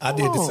like, I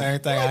did the same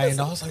thing. I ain't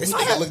know. I was like, this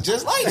nigga look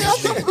just like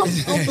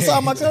that. I'm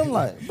beside my cousin,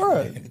 like,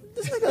 bro,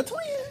 this nigga a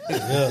twin.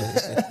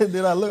 Yeah.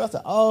 Then I look, I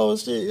said, oh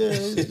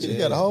shit, yeah, she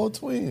got a whole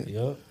twin.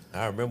 Yep.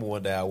 I remember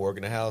one day I worked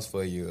in the house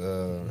for you,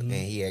 and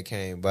he had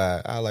came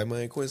by. I was like,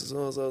 man, Quincy,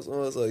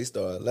 so. He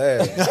started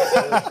laughing.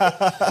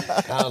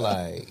 I was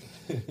like,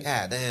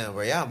 God damn,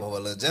 bro, y'all more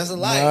look just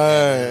alike.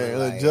 Man,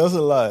 look just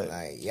alike.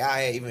 Like, y'all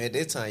had, even at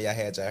this time, y'all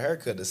had your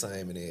haircut the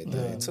same and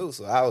everything, too.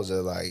 So I was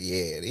just like,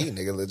 yeah, these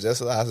niggas look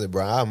just alike. I said,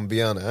 bro, I'm going to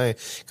be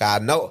honest.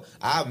 Cause I know,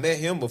 I met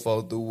him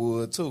before through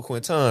Wood, too,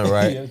 Quinton,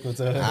 right? Yeah,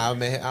 Quinton.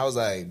 I was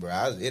like,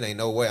 bro, it ain't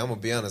no way. I'm going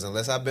to be honest.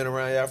 Unless I've been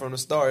around y'all from the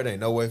start, it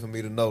ain't no way for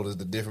me to notice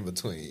the difference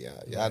between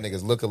y'all. Y'all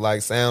niggas look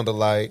alike, sound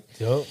alike,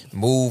 Yep.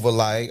 move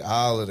alike,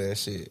 all of that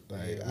shit.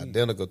 Like,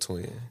 identical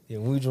twin. Yeah,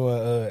 when we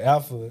joined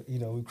Alpha, you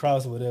know, we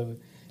crossed or whatever.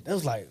 That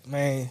was like,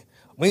 man,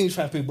 we ain't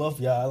trying to pick both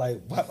of y'all.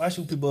 Like, why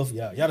should we pick both of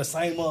y'all? Y'all the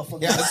same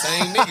motherfucker. Y'all the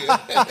same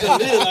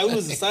nigga. Like, we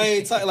was the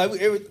same type. Like, we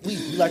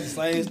like the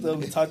same stuff.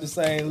 We talk the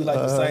same. We like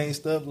the same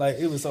stuff. Like,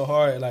 it was so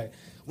hard. Like,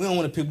 we don't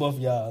want to pick both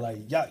of y'all.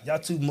 Like, y'all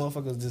two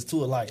motherfuckers just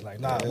too alike. Like,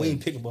 nah, we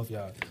ain't picking both of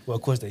y'all. Well,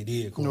 of course they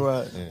did. Cool.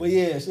 Right. Yeah. But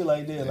yeah, shit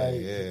like that.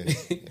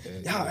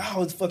 Like, y'all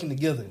was fucking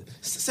together.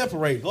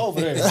 Separate. Go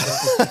over there.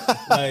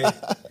 Like,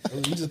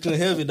 we just couldn't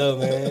help it though,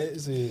 man.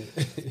 Shit.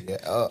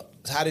 Yeah,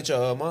 how did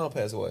your mom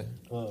pass away?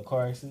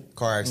 Car accident.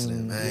 Car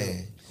accident, man.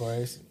 Yeah. Car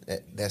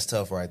accident. That's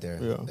tough right there.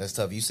 Yeah. That's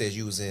tough. You said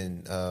you was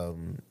in.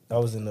 I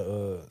was in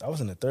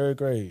the third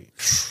grade.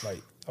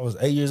 Like, I was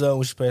 8 years old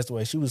when she passed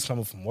away. She was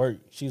coming from work.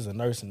 She was a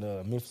nurse in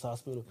the Memphis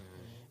hospital,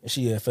 and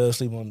she had fell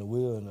asleep on the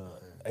wheel in a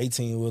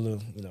 18-wheeler.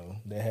 You know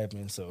that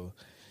happened. So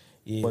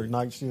yeah, Work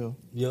night shift.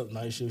 Yep,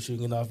 night shift. She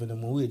getting off in the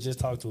morning. We had just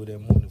talked to her that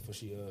morning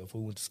before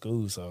we went to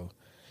school. So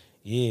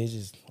yeah, it's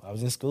just I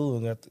was in school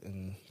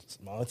and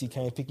my auntie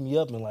came and picked me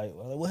up and like,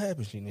 well, what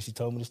happened? She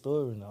told me the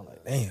story, and I was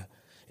like, damn.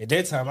 At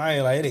that time, I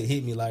ain't like it didn't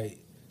hit me like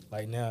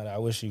now. I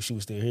wish she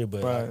was still here,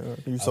 but Right.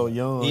 You so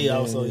young. Yeah, I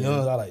was so yeah. young. I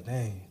was like,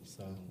 dang.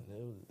 So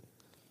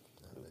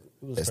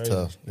it was That's crazy.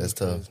 tough. It That's was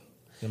tough. crazy.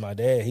 And my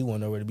dad, he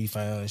wasn't nowhere to be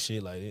found and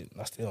shit like that.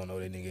 I still don't know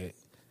that nigga. At.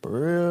 For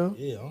real?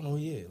 Yeah, I don't know who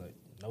he is. Like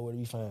nowhere to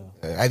be found.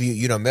 Have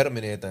you done met him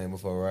and everything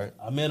before, right?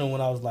 I met him when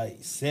I was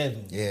like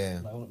 7. Yeah.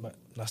 Like,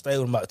 I stayed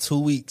with him about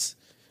 2 weeks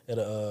at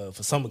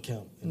for summer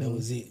camp, and that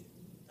was it.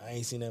 I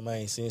ain't seen that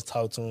man since.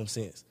 Talked to him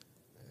since.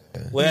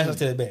 Well, actually, I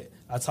tell you back.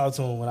 I talked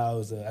to him when I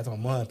was after my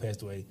mom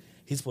passed away.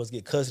 He's supposed to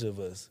get custody of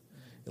us,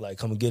 like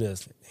come and get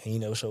us. He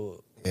never showed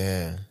up.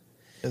 Yeah.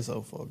 It's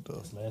so fucked up.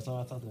 That's the last time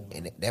I talked to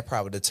him. And that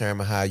probably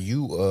determine how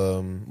you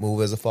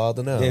move as a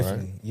father now,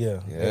 Definitely, right? yeah.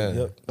 Yeah.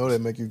 Yep. Know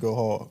that make you go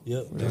hard.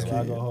 Yep, that's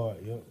why I go hard.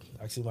 Yep,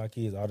 I see my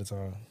kids all the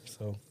time.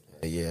 So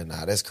Yeah,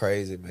 nah, that's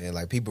crazy, man.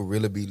 Like, people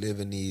really be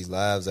living these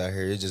lives out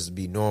here. It just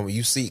be normal.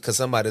 You see, because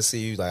somebody see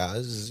you like,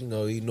 this is,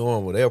 you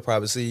normal. They'll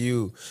probably see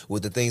you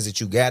with the things that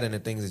you got and the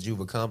things that you've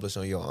accomplished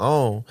on your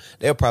own.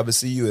 They'll probably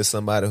see you as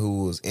somebody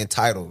who was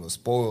entitled or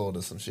spoiled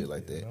or some shit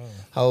like that.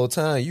 Whole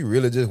time, you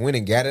really just went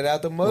and got it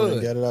out the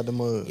mud. Got it out the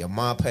mud. Your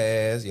mom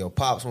passed. Your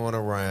pops weren't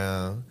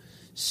around.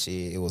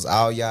 Shit, it was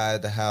all y'all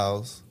at the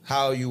house.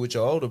 How are you with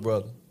your older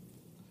brother?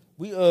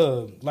 we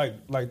like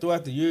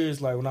throughout the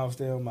years, like when I was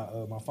staying with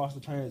my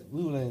foster parents,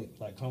 we wouldn't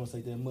like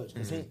conversate that much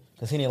because he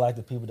didn't like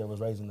the people that was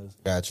raising us.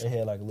 Gotcha. They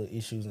had like little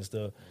issues and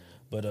stuff.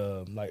 But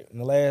like in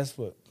the last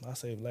 5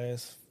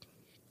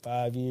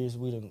 years,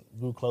 we done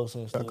grew closer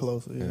and stuff. Got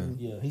closer, yeah.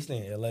 Yeah, he's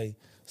staying in LA.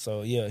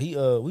 So yeah,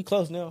 we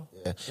close now.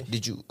 Yeah.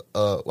 Did you?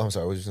 I'm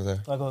sorry. What was you gonna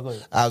say? Go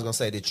ahead. I was gonna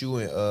say that you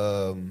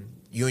and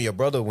your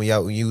brother when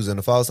you was in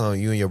the foster home,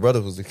 you and your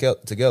brother was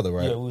together,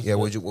 right? Yeah,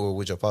 we was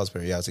with your foster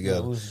parent, y'all together.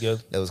 Yeah, we was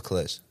together. That was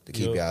clutch to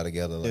keep y'all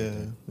together. Like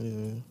that.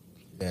 Yeah.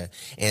 Yeah.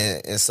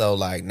 And so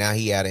like now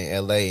he out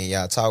in LA and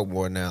y'all talk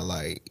more now.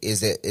 Like is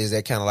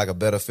that kind of like a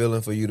better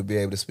feeling for you to be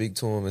able to speak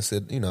to him and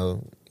sit,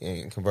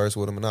 and converse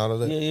with him and all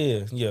of that?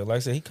 Yeah. Like I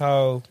said, he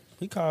called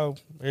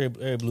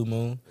every blue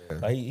moon. Yeah.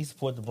 Like he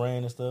support the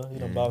brand and stuff. He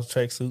done bought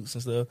track suits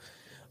and stuff.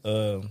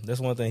 That's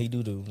one thing he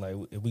do. Like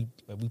if we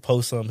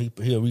post something,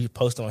 he'll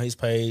repost on his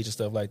page and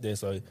stuff like that.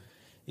 So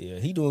yeah,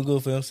 he doing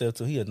good for himself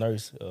too. He a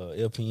nurse,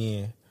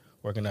 LPN,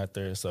 working out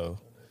there. So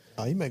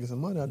Oh, he making some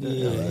money out there.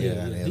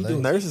 yeah. He do.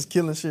 Nurses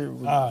killing shit.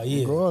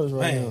 Yeah. Girls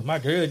right Man, now. my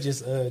girl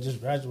just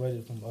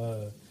graduated from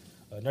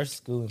nursing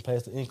school and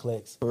passed the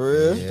NCLEX. For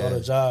real? Yeah. Start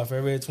a job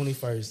February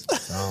 21st.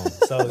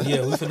 So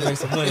yeah, we finna make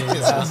some money.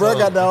 Bro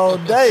got the whole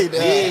day.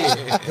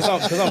 Yeah,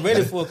 cause I'm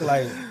ready for it. 'Cause,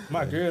 like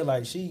my girl,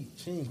 like she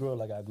didn't grow up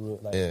like I grew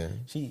up. Like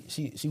she was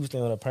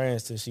staying with her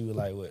parents till she was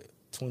like what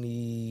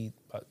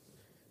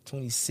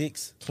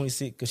 26.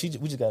 Cause we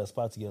just got a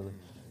spot together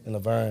in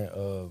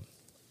Laverne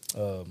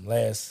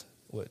last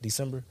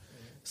December.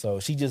 So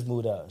she just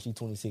moved out. She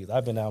 26.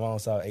 I've been out my own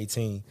side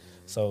 18.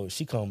 So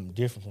she come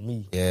different from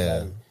me.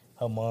 Yeah. Like,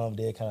 her mom,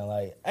 dad kind of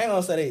like I ain't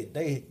gonna say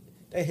they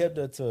helped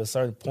her to a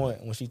certain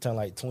point when she turned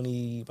like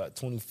 20, about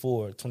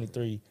 24,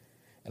 23.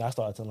 And I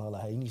started telling her,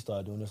 like, hey, you need to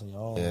start doing this on your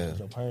own. Yeah. Because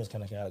your parents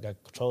kind of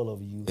got control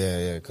over you.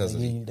 Yeah, because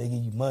they give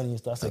you money and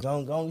stuff. I said, go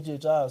on get you a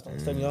job. Start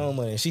taking your own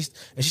money. And she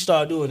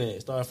started doing it.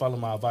 Started following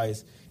my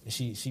advice. And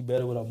she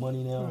better with her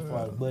money now as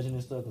far as budgeting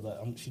and stuff.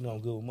 Because she know I'm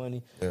good with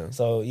money. Yeah.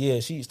 So, yeah,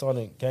 she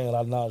started gaining a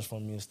lot of knowledge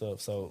from me and stuff.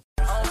 So,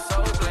 I'm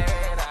so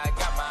glad I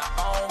got my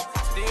own.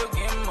 Still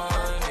getting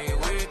money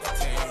with the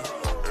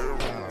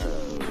team.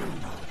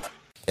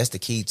 that's the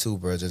key too,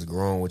 bro. Just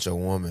growing with your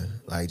woman,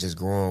 like just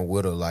growing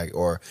with her, like,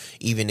 or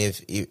even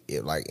if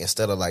like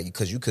instead of like,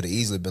 because you could have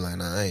easily been like,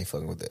 nah, I ain't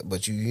fucking with that,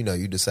 but you know,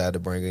 you decide to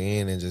bring her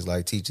in and just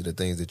like teach her the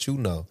things that you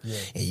know,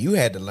 and you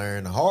had to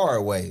learn the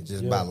hard way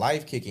just by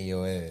life kicking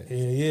your ass.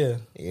 yeah.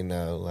 You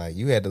know, like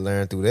you had to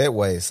learn through that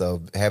way.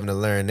 So having to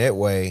learn that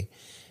way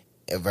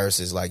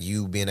versus like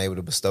you being able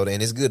to bestow that,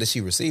 and it's good that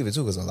she received it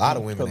too, because a lot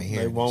of women ain't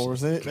hearing They won't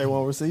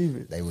receive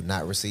it. They were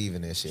not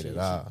receiving that shit at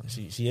all.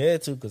 She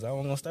had to, because I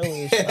wasn't going to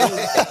stay with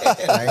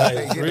her.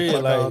 Like, for real,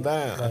 like,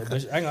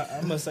 but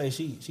I must say,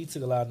 she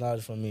took a lot of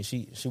knowledge from me.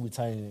 She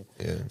retained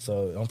it. Yeah.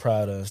 So I'm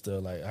proud of her and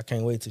stuff. Like, I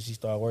can't wait till she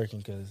start working,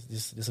 because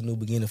this a new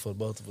beginning for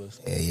both of us.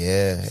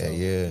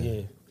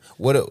 Yeah.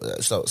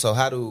 What? So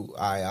how do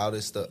all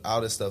this stuff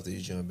that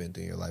you done been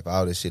through in your life,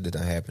 all this shit that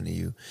done happened to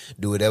you,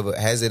 do it ever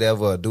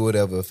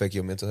affect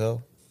your mental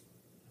health?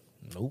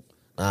 Nope.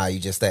 Nah, you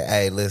just say,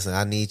 hey, listen,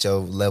 I need your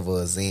level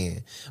of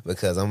zen,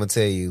 because I'm gonna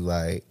tell you,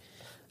 like,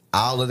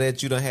 all of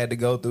that you done had to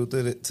go through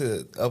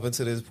to up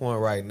until this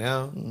point right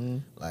now,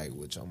 like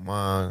with your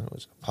mom,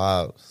 with your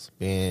pops,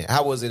 man.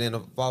 How was it in a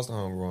foster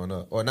home growing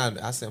up? Or not?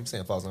 I'm saying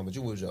foster home, but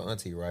you was your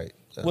auntie, right?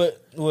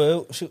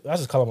 Well, I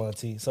just call her my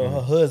auntie. So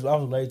her husband, I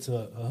was related to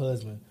her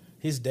husband.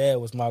 His dad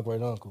was my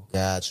great uncle.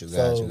 Got you.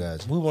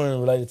 We weren't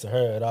related to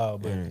her at all,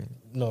 but you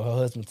know, her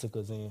husband took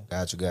us in.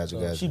 Got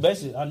you. She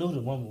basically, I knew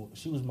the woman.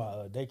 She was my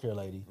daycare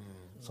lady.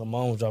 So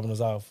mom was dropping us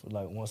off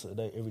like once a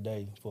day, every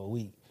day for a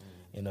week,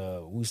 and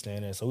we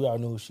staying there. So we all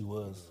knew who she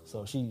was.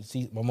 So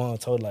my mom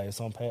told her, like,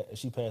 if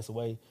she passed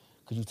away,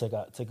 could you take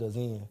us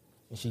in?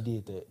 And she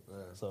did that.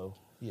 So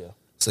yeah.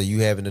 So you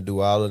having to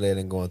do all of that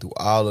and going through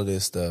all of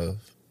this stuff.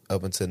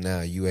 Up until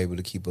now, you able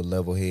to keep a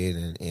level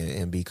head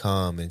and be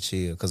calm and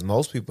chill. Because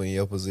most people in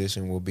your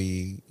position will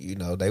be, you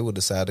know, they will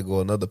decide to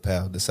go another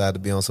path, decide to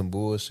be on some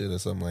bullshit or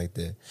something like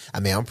that. I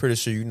mean, I'm pretty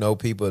sure you know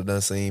people that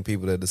done seen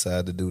people that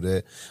decide to do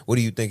that. What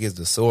do you think is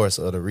the source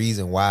or the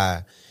reason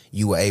why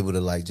you were able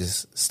to like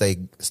just stay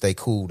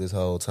cool this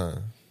whole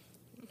time?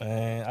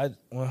 Man,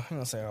 I'm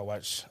gonna say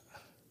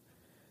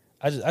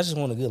I just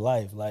want a good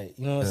life, like,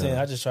 you know what I'm saying.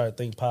 I just try to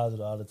think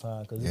positive all the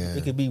time, because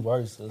it could be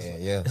worse. There's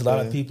a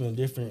lot of people in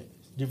different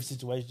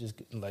situations,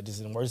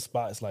 just in worse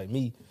spots. Like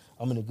me,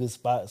 I'm in a good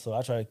spot, so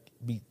I try to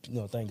be,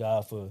 thank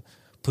God for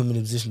putting me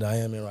in the position that I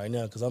am in right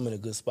now, because I'm in a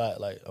good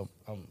spot. Like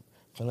I'm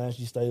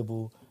financially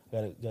stable,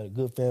 got a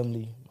good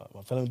family,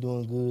 my family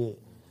doing good.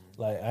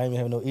 Like I ain't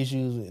having no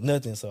issues with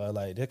nothing, so I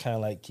like that kind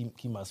of like keep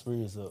my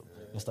spirits up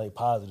and stay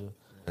positive.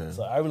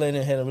 So I really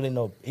didn't have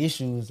no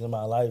issues in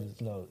my life,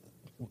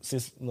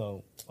 since my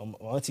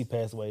auntie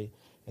passed away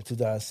in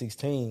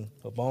 2016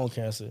 of bone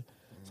cancer.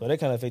 So that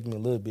kind of affected me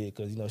a little bit,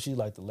 because she's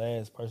like the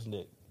last person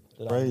that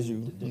raised I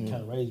you, that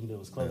kind of raised me, that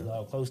was close, that I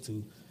was close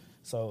to.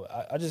 So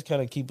I just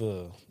kind of keep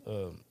a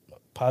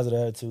positive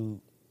attitude,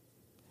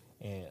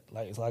 and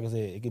like I said,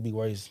 it could be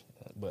worse,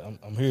 but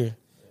I'm here.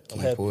 I'm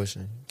Keep happy.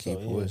 pushing. Keep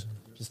pushing.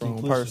 Just keep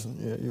pushing. Person.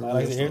 Yeah, you're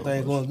like I said,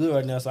 everything's going good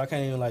right now, so I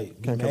can't even be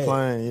can't mad.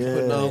 complain. Yeah,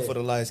 Putting on for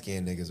the light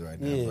skinned niggas right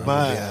now. Yeah. Bro.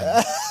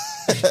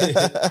 I'm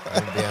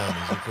gonna be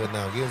honest. You putting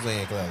on. Give him a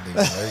hand clap,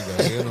 nigga. There you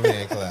go. Give him a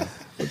hand clap.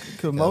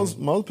 Because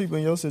most people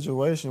in your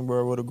situation,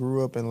 bro, would have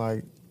grew up and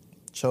like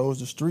chose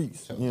the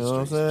streets. You know what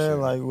I'm saying? Sure.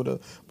 Like would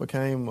have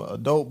became a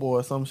dope boy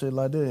or some shit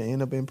like that, and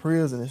end up in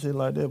prison and shit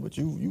like that. But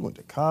you went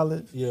to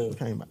college. Yeah.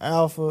 Became an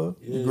alpha.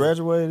 Yeah. You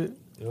graduated.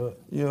 Yeah.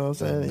 You know what I'm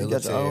saying? You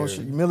got your own Military.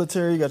 shit.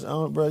 Military, you got your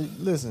own, bro.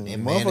 Listen,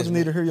 And motherfuckers management.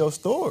 need to hear your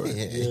story.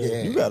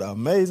 Yeah. You got an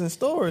amazing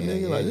story, Yeah,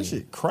 nigga. yeah, Like, this yeah.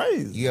 shit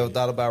crazy. You ever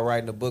thought about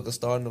writing a book or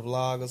starting a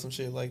vlog or some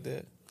shit like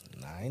that?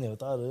 Nah, I ain't never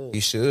thought of it.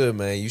 You should,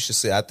 man. You should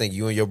say. I think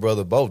you and your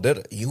brother both.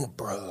 You and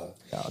bruh. Y'all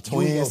You and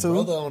twins, your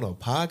too? brother on a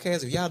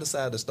podcast. If y'all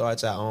decide to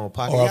start your own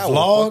podcast, Or a y'all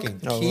vlog?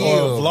 would fucking Or a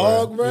kill,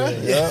 vlog,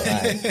 bruh.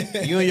 bruh.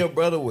 Like, you and your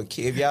brother would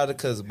kill if y'all,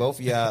 because both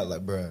of y'all,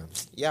 like, bruh,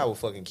 y'all would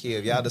fucking kill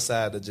if y'all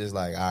decide to just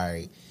like, all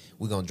right,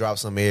 we're gonna drop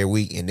some every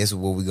week, and this is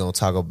what we're gonna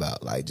talk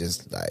about. Like,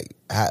 just like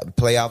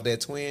play off that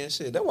twin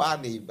shit. That's what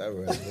I need,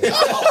 bro.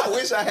 I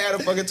wish I had a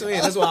fucking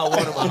twin. That's what I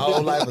wanted my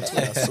whole life, a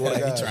twin. I swear to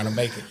God. He trying to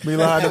make it. Be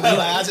like, Like,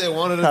 I just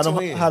wanted a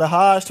twin. how the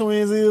Hodge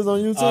twins is on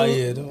YouTube. Oh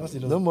yeah, I see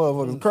Them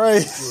motherfuckers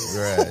crazy.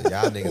 Right,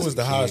 y'all niggas Who was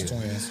the kill. Hodge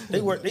twins? They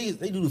work. They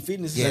do the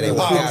fitness. Yeah, and they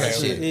stuff. work out okay. and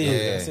shit. Yeah, I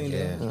Yeah, seen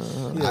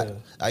yeah. that.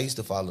 I used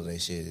to follow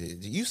that shit.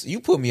 You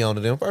put me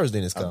onto them first,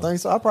 then it's I called. think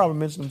so. I probably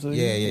mentioned them to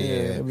you.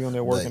 Yeah. They be on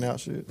there working But, out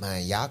shit.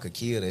 Man, y'all could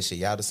kill that shit.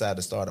 Y'all decide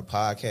to start a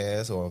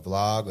podcast or a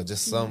vlog or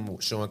just some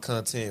showing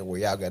content where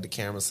y'all got the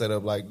camera set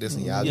up like this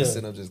and y'all just Yeah.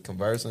 sitting up just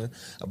conversing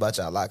about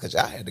y'all life, because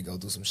y'all had to go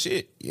through some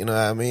shit. You know what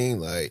I mean?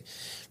 Like,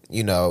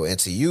 and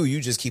to you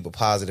just keep a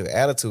positive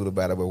attitude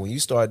about it. But when you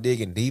start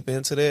digging deep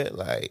into that,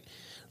 like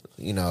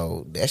you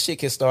know, that shit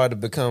can start to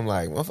become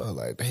like, motherfucker,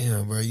 like,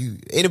 damn, bro, have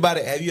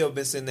you ever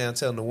been sitting down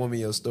telling a woman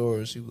your story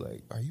and she was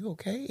like, are you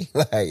okay?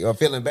 Like, or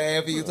feeling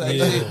bad for you type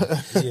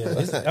shit? Yeah.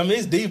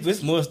 It's deep.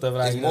 It's more stuff.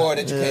 Like, It's more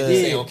that you can't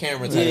just say on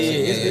camera type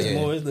shit. It's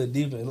more. It's a little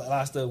deeper. A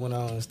lot of stuff went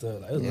on and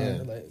stuff. Like, it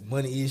was like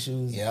money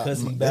issues,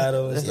 custody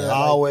battle and That stuff.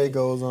 always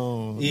goes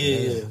on.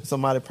 Yeah.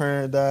 Somebody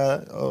parent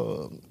died.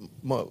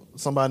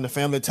 Somebody in the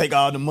family take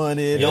all the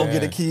money. Don't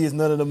get the kids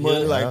none of the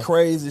money. Like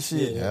crazy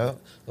shit. Yeah.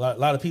 A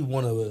lot of people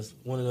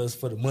wanted us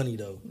for the money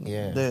though.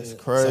 Yeah. That's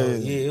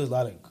crazy. So, it was a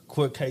lot of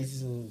court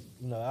cases, and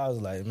I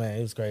was like, man,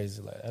 it was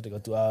crazy. Like I had to go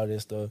through all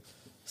this stuff.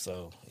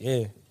 So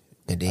yeah,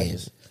 And then I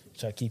just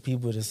try to keep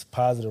people just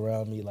positive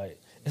around me. Like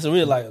it's a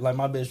real like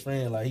my best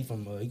friend. Like he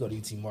go to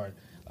UT Martin.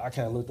 I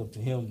kind of looked up to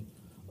him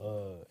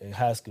in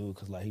high school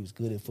because like he was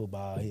good at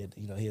football. He had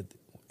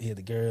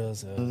the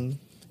girls. Then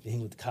he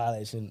went to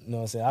college, and you know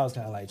what I'm saying. I was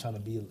kind of like trying to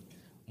be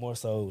more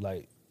so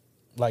like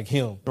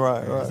him.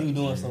 Right. He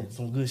was doing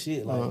some good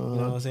shit, like you know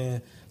what I'm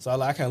saying. So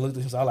I kind of looked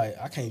at him. So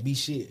I can't be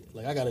shit.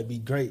 Like I gotta be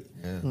great.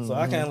 Yeah. So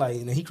I kind of like,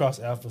 and then he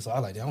crossed alpha. So I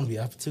like, I want to be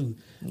alpha too.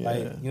 Yeah. Like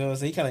you know what I'm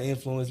saying. He kind of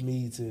influenced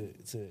me to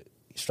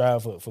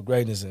strive for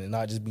greatness and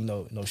not just be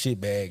no shit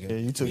bag. Yeah,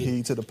 you took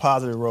heed to the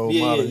positive role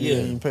model. You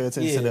didn't even pay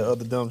attention to that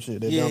other dumb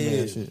shit. That dumb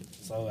ass shit.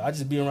 So I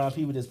just be around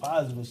people that's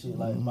positive and shit.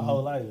 Like my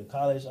whole life,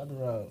 college, I've been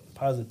around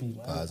positive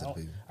people.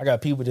 I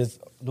got people that's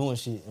doing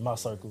shit in my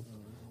circle.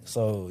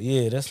 So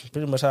yeah, that's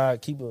pretty much how I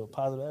keep a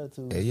positive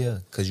attitude. Yeah,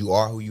 because you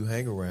are who you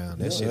hang around.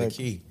 That shit the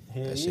key.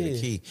 That shit the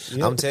key.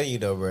 Yep. I'm telling you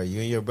though, bro. You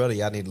and your brother,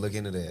 y'all need to look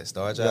into that.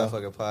 Start y'all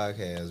fucking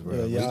podcast,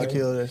 bro. Yeah, y'all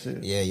kill that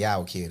shit. Yeah, y'all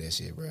will kill that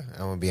shit, bro. I'm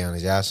gonna be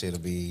honest. Y'all shit'll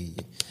be.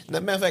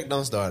 Matter of fact,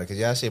 don't start it because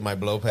y'all shit might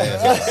blow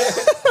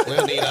past. We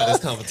don't need all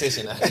this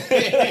competition.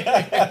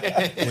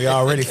 We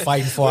already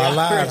fighting for our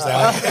lives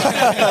out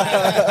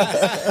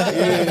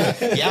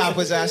here. Y'all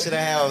put y'all shit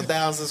have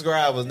 1,000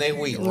 subscribers next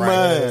week,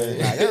 right?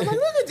 Like,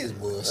 look at this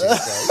bullshit.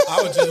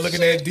 I was just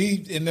looking at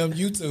Deep in them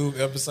YouTube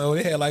episode.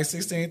 It had like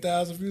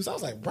 16,000 views. I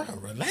was like, bro,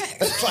 relax.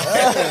 We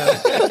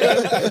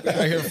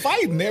out here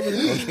fighting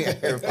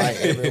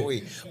every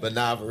week. But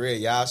nah, for real,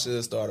 y'all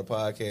should start a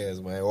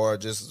podcast, man, or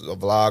just a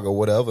vlog or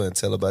whatever, and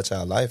tell about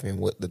y'all life and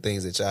what the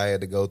things that y'all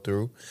had to go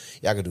through.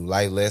 Y'all can do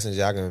life lessons.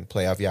 Y'all can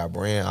play off y'all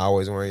brand.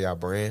 Always wearing y'all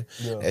brand.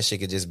 Yeah. That shit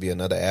could just be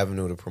another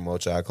avenue to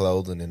promote y'all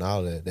clothing and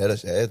all that.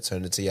 That'll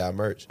turn into y'all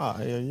merch. Oh,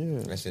 yeah.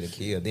 That shit'll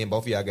kill. Then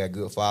both of y'all got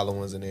good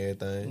followings and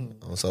everything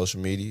on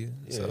social media.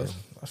 Yeah, so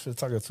I should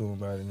talk to him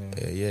about it, man.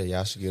 Yeah,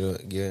 y'all should get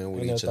in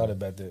with I each never thought other.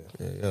 about that.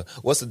 Yeah.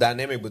 What's the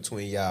dynamic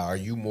between y'all? Are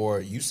you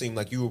more? You seem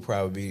like you would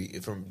probably be,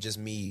 from just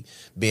me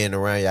being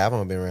around y'all. I've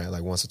only been around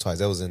like once or twice.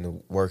 That was in the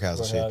workhouse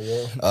and shit.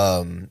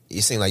 Yeah.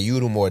 It seemed like you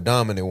the more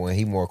dominant one.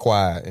 He more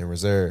quiet and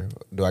reserved.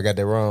 Do I got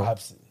that wrong?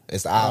 Opposite.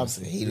 It's the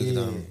opposite. He the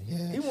dominant.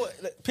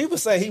 Yeah. People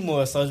say he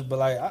more social, but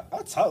like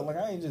I talk like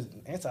I ain't just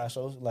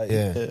anti-social. Like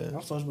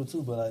I'm sociable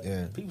too, but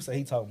like people say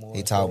he talk more.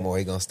 He talk more.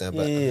 He gonna step up.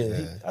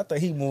 I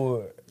think he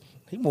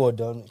more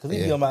dumb because he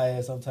be on my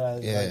ass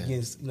sometimes. Like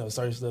getting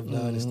certain stuff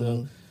done and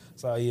stuff.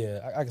 So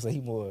yeah, I can say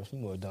he more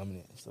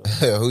dominant. So.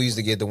 Who used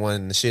to get the one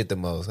in the shit the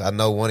most? I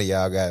know one of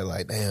y'all got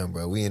like, damn,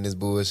 bro, we in this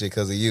bullshit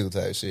because of you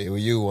type shit. Who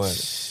you want?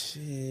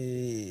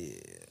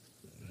 Shit.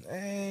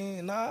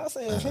 I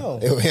say it's him.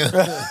 He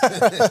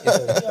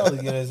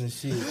always get us in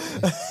shit.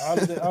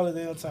 All the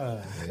damn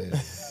time.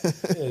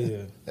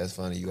 Yeah. That's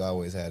funny. You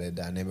always had that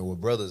dynamic with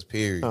brothers,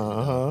 period.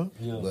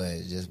 Yeah.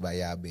 But just by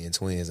y'all being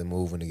twins and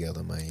moving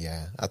together,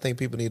 man, I think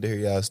people need to hear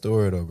y'all's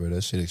story, though, bro.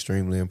 That shit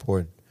extremely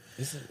important.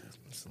 It's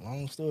a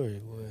long story,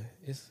 boy.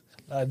 It's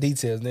a lot of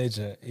details in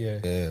that.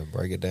 Yeah,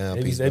 break it down.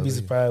 They be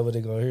surprised what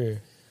they gonna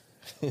hear.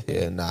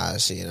 Yeah, nah,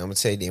 shit. I'm gonna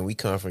tell you, then we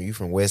come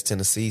from West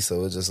Tennessee,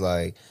 so it's just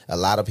like a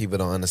lot of people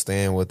don't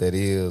understand what that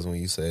is when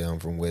you say I'm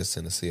from West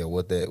Tennessee or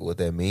what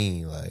that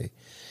mean, like,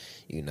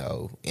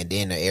 And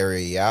then the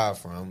area y'all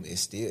from,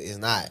 it's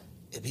not.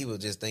 People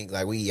just think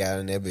like we out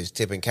in that bitch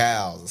tipping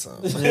cows or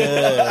something.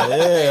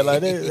 Yeah,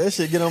 like that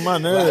shit get on my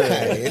nerves.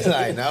 It's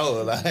like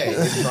no, like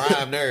it's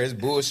crime there, it's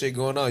bullshit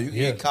going on. You can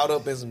get caught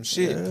up in some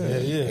shit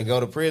and go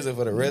to prison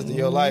for the rest of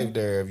your life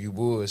there if you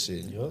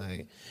bullshit.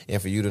 Like,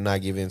 and for you to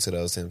not give in to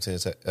those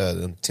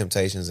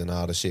temptations and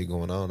all the shit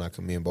going on, I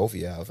commend both of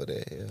y'all for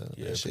that.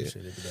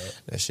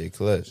 That shit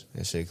clutch.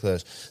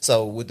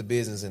 So with the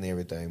business and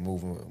everything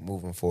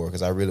moving forward,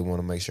 because I really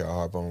want to make sure I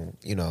harp on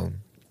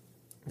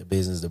the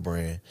business, the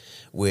brand,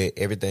 with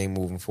everything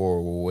moving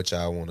forward with what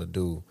y'all want to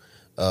do.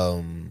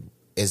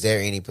 Is there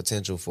any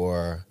potential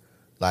for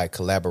like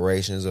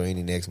collaborations or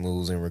any next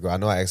moves in regard? I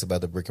know I asked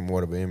about the brick and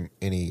mortar, but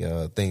any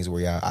things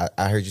where y'all,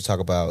 I heard you talk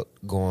about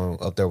going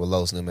up there with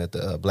Los and them at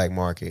the black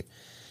market.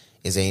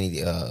 Is there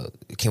any,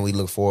 can we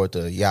look forward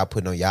to y'all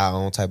putting on y'all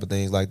own type of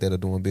things like that or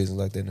doing business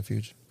like that in the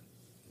future?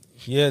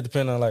 Yeah,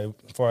 depending on like,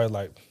 as far as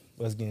like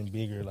us getting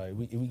bigger, like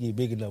if we get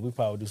big enough, we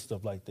probably do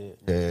stuff like that.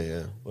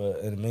 Yeah. But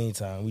in the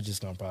meantime, we just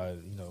gonna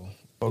probably,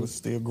 It's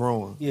still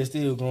growing. Yeah,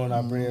 still growing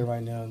our brand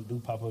right now. Do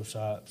pop-up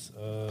shops.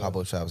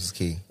 Pop-up shops is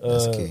key.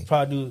 That's key.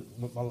 Probably do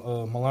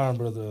my Milan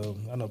brother.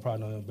 I know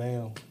probably know him.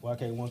 Bam.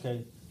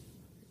 YK1K.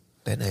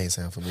 That name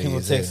sound familiar. People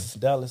as hell. Texas,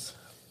 Dallas,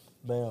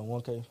 Bam,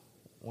 1K.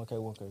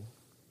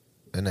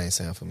 That name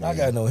sound familiar. I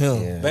gotta know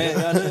him. Yeah. Bam,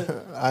 y'all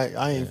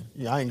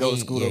know? I ain't go to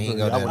school Yeah, up he ain't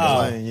here. go I down went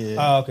to there. Lane, yeah.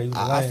 Oh, okay. he was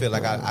I lying. feel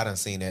like I done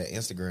seen that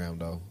Instagram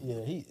though.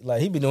 Yeah,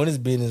 he been doing this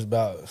business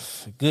about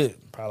good,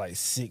 probably like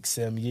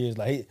 6-7 years.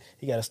 Like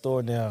he got a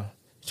store now,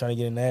 trying to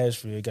get in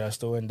Nashville. He got a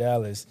store in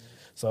Dallas.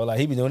 So like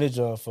he been doing this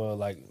job for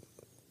like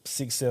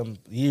 6-7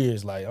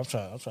 years. Like I'm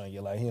trying to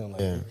get like him.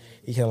 Like Yeah.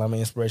 he kind of like my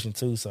inspiration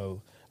too.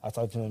 So I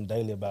talk to him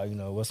daily about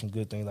what's some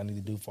good things I need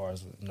to do as far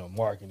as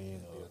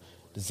marketing or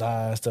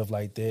design, stuff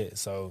like that.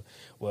 So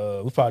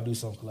we probably do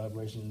some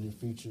collaboration in the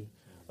future.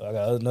 I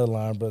got another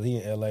line brother. He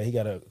in LA. He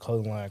got a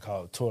clothing line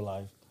called Tour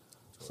Life.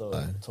 So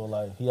Tour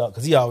Life,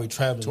 because he always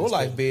traveling. Tour and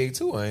Life stuff. big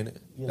too, ain't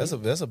it? Yeah.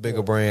 That's a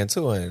bigger brand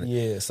too, ain't it?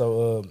 Yeah,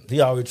 so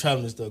he always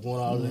traveling and stuff, going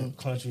to all the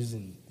countries,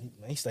 and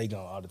he stay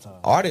gone all the time.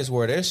 Artists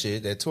wear that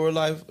shit, that Tour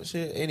Life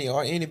shit.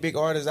 Any big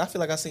artists, I feel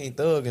like I seen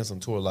Thug in some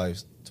Tour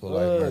Life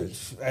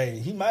merch. Hey,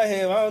 he might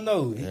have. I don't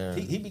know. Yeah.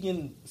 He be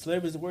getting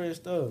celebrities to wear his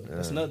stuff.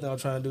 That's another thing I'm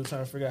trying to do,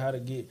 trying to figure out how to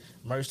get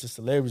merch to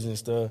celebrities and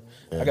stuff.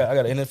 Yeah. I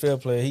got an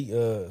NFL player. He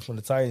from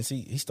the Titans.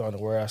 He starting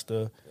to wear our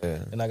stuff.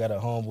 Yeah. And I got a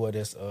homeboy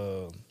that's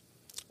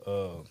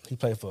he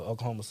played for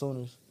Oklahoma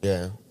Sooners.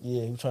 Yeah.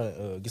 Yeah, he trying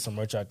to get some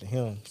merch out to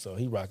him. So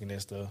he rocking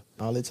that stuff.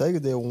 All it takes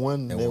is that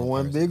one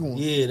one person. big one.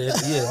 Yeah,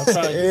 I'm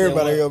trying to get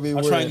Everybody that gonna be I'm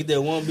wearing trying to it. get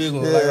that one big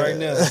one Yeah. like right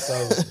now. So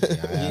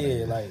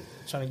like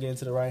trying to get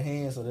into the right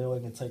hand so that way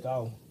it can take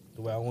off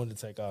the way I want it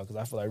to take off. Because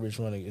I feel like Rich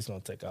Running it's gonna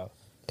take off.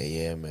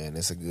 Yeah, man,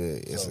 it's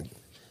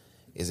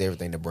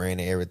everything. The brand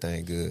and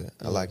everything good.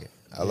 I like it.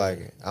 I like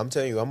it. I'm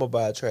telling you, I'm gonna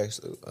buy a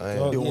tracksuit. I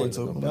ain't Get one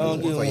too.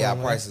 Don't get before y'all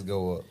one, prices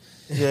go up.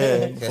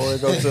 Yeah, before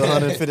it goes to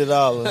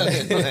 $150. I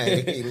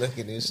ain't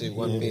looking at this shit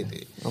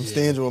 $150. I'm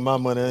stingy with my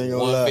money. I ain't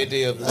gonna lie.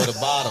 $150 for the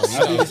bottom.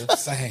 You know.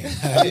 Same.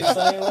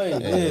 Same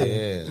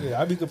way.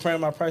 Yeah. I be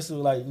comparing my prices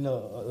with like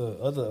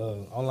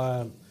other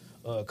online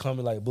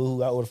company like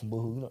Boohoo. I order from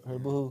Boohoo. You know,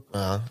 heard Boohoo?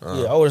 Yeah,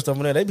 I order stuff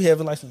from there. They be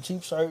having like some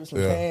cheap shirts, some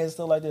pants,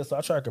 stuff like that. So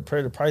I try to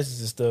compare the prices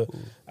and stuff.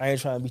 I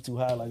ain't trying to be too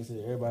high, like I said.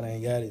 Everybody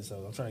ain't got it, so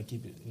I'm trying to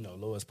keep it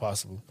low as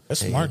possible. That's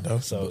smart though.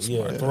 So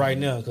yeah, for right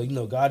now, because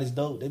God is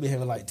dope. They be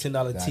having like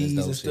 $10 tees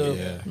dope and shit, stuff.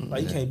 yeah.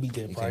 Like you can't beat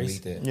that You price.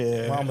 can't beat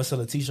that. Yeah. Mama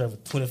sell a T-shirt for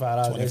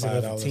 $25. They sell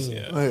it for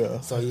 $25, $10.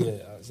 Yeah. So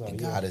yeah, And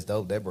God is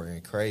dope. That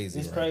brand crazy.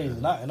 it's right crazy.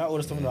 now. And I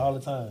order stuff from there all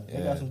the time.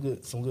 They got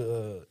some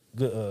good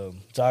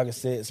jogging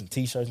sets and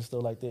T-shirts and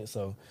stuff like that.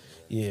 So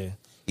yeah.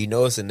 You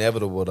know it's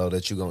inevitable though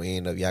that y'all gonna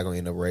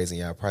end up raising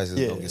y'all prices.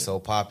 It's Yeah. gonna get so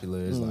popular.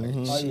 It's like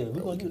Oh yeah,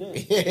 we're gonna do that.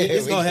 Yeah,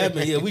 It's gonna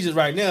happen. Yeah, we just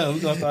right now we're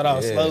gonna start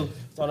off Yeah. slow,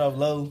 start off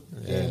low,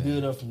 and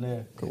build up from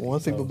there. 'Cause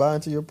once people buy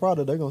into your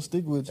product, they're gonna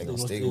stick with they you. gonna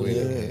stick Yeah. with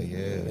it. Yeah.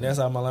 And that's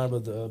how my line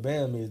with the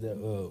Bam is that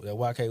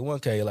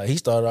YK1K. Like he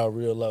started out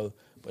real low,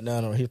 but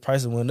now his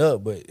prices went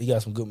up, but he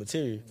got some good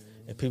material,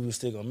 and people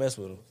still gonna mess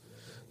with him.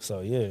 So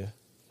yeah,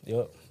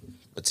 yep.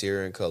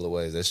 Material and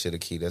colorways, that shit a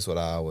key. That's what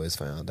I always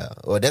found out.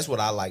 Or that's what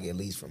I like at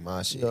least from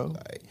my shit. Yeah.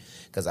 Like,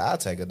 cause I'll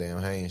take a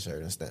damn Hanes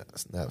shirt and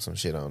snap some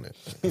shit on it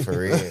for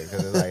real. Cause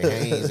it's like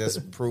Hanes, that's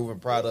a proven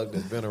product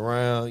that's been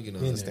around. You know,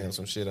 and stamp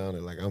some shit on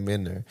it. Like I'm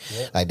in there.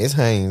 Yep. Like this a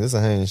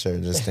Hanes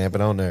shirt. Just stamp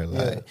it on there.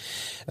 Like,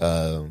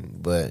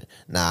 but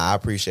nah, I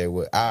appreciate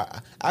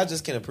I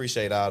just can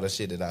appreciate all the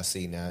shit that I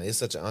see now. It's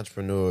such an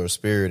entrepreneurial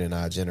spirit in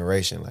our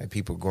generation. Like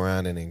people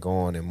grinding and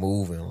going and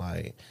moving.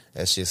 Like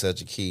that shit's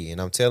such a key.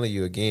 And I'm telling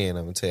you again,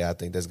 I'm gonna tell you, I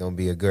think that's gonna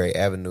be a great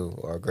avenue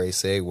or a great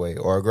segue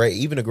or a great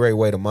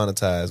way to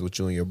monetize with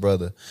you and your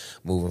brother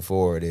moving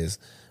forward is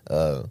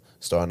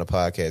starting a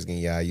podcast, getting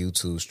y'all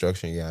YouTube,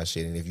 structuring y'all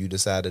shit. And if you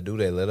decide to do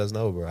that, let us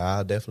know, bro.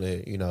 I'll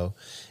definitely,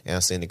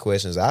 answer any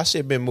questions. Our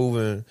shit been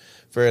moving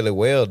fairly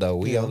well though.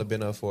 We only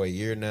been up for a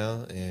year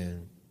now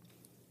and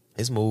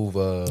it's moved.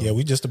 Yeah,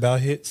 we just about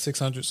hit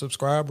 600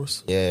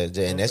 subscribers. Yeah,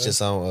 and that's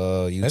just on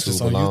YouTube That's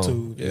just on alone.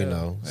 YouTube, You yeah.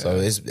 know, so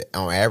it's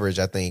on average.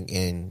 I think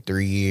in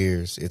 3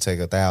 years it take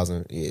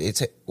 1,000. It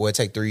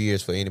take 3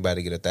 years for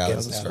anybody to get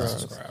 1,000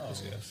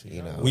 subscribers. Yeah.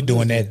 You know, We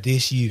doing that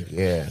this year.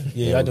 yeah,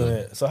 Yeah, y'all doing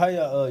that. So how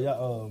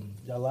y'all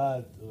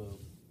live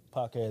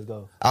podcast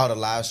go? Oh, the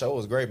live show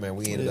was great, man.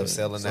 We ended up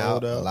selling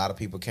out. sold out. A lot of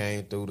people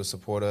came through to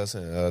support us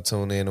and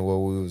tune in to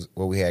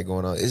what we had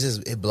going on.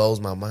 It blows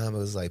my mind. It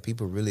was like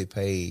people really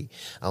paid.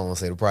 I don't want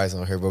to say the price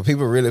on here, but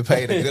people really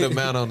paid a good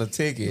amount on the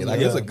ticket.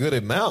 Like it's a good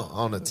amount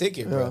on the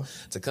ticket, bro,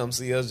 to come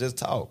see us just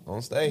talk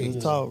on stage.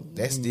 Just talk.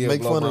 That still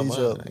Make blow fun my of each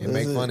mind. other. And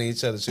make That's fun it. of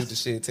each other, shoot the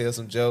shit, tell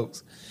some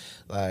jokes.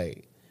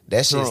 Like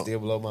that shit Drunk. still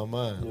blow my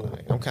mind.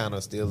 Like I'm kind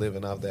of still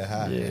living off that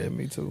high. Yeah, man.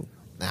 me too.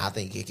 Now I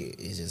think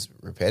it's just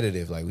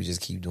repetitive. Like we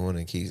just keep doing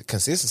it.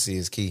 Consistency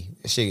is key.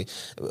 Shit,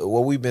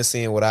 what we've been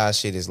seeing with our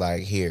shit is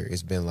like here.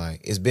 It's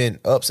been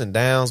ups and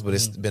downs, but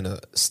it's been a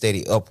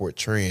steady upward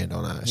trend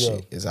on our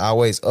shit. It's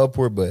always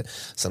upward, but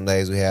some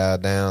days we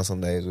have downs,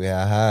 some days we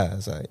have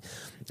highs. Like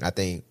I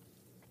think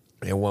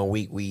in 1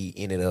 week we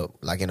ended up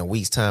in a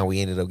week's time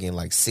we ended up getting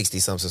like 60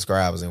 some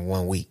subscribers in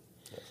 1 week.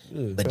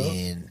 But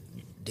then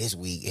this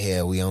week,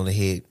 hell, we only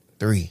hit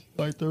 3.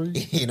 Like 3.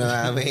 You know what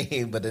I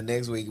mean? But the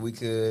next week we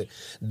could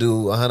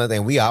do 100,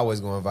 and we always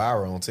going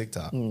viral on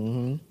TikTok.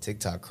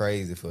 TikTok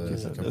crazy for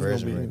us.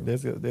 Conversion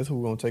rate. That's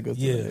who gonna take us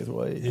to the next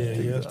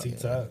way.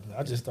 TikTok.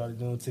 I just started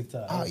doing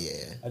TikTok. Oh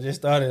yeah. I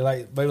just started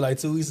maybe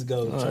 2 weeks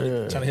ago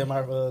trying to hit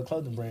my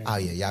clothing brand. Oh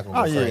yeah, y'all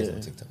gonna go crazy on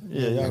TikTok.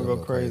 Yeah, y'all gonna go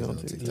crazy on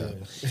TikTok.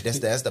 Yeah.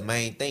 That's the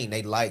main thing.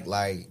 They like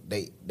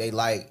they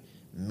like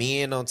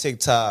men on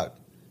TikTok.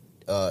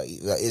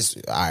 It's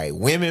all right.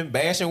 Women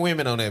bashing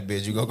women on that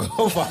bitch. You gonna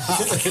go far.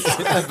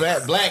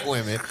 Black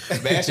women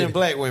bashing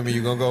black women.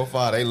 You gonna go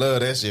far. They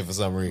love that shit for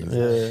some reason.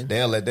 Yeah.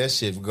 They'll let that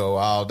shit go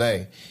all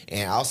day.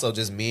 And also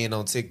just men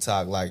on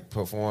TikTok like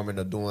performing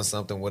or doing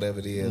something, whatever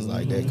it is,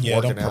 like they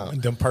working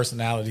out. Them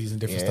personalities and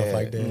different stuff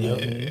like that.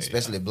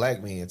 Especially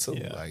black men too.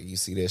 Like you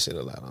see that shit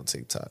a lot on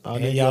TikTok.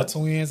 And y'all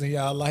twins and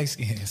y'all light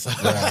skins. So.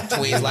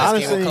 Twins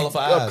light skin with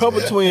colorful eyes. A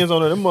couple twins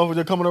on there. Them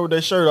motherfuckers coming over with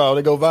their shirt off.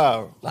 They go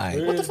viral.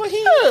 Like what the fuck he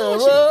doing?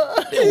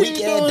 That weak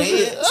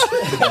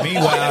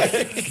ass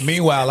dance.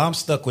 Meanwhile, I'm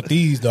stuck with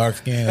these dark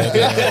skins. Niggas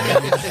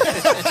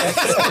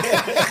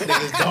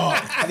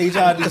dark. I need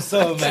y'all to do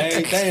something,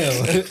 man.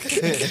 Damn.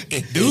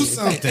 Do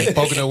something.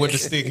 Poking up with the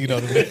stick, you know.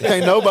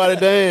 Ain't nobody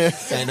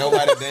dance. Ain't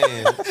nobody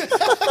dance.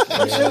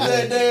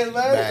 Dance,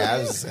 Man, I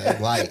was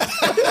like,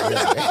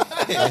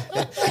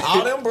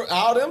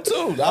 all them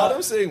too, all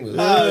them singles. we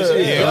all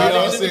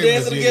dancing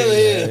singles, together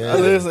here.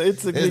 Listen, it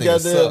took me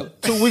This nigga goddamn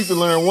 2 weeks to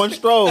learn one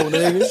stroll,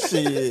 nigga.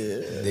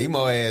 Shit.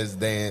 Demo ass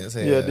dance.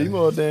 Yeah,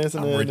 Demo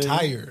dancing. I'm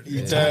retired.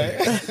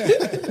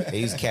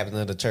 He's captain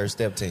of the church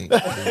step team.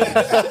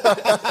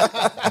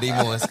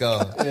 Demo and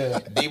Skull.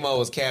 Demo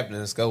was captain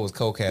and Skull was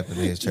co-captain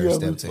of his church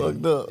step team.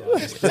 Fucked up.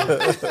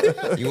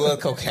 You were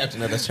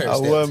co-captain of the church I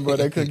step wasn't, team. bro.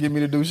 They couldn't get me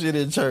to do shit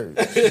in church.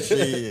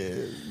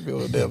 Shit.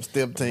 Go damn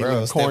step team.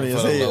 Bro, Corny as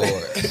stepping for the hell.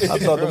 Lord. I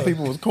thought the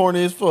people was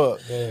corny as fuck.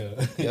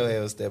 Your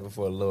head was stepping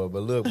for the Lord.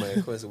 But look,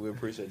 man, Quincy, we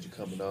appreciate you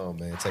coming on,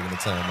 man, taking the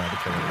time out to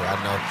come here.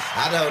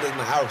 I know this,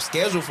 man, our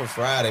schedule for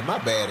Friday, my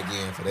bad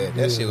again for that.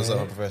 That shit was so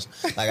unprofessional.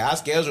 Like, our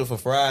schedule for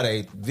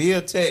Friday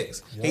via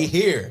text, he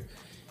here.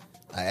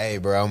 Like, hey,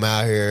 bro, I'm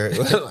out here.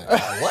 Like,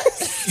 what?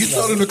 You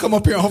told him to come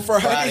up here on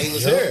Friday, Friday. he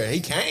was here. He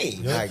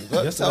came. Like,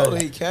 told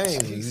him he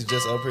came. He was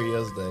just up here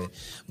yesterday.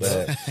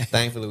 But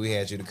thankfully, we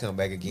had you to come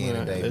back again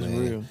today, that's man.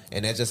 real.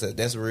 And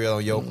that's real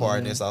on your part,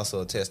 and it's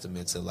also a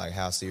testament to like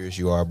how serious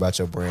you are about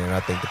your brand. And I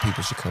think the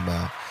people should come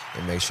out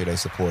and make sure they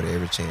support it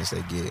every chance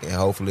they get. And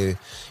hopefully,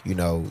 you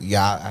know,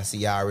 y'all. I see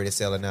y'all already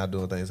selling out,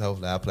 doing things.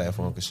 Hopefully, our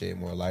platform can shed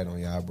more light on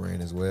y'all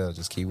brand as well.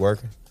 Just keep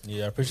working.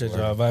 Yeah, I appreciate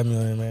y'all inviting me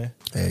on here, man.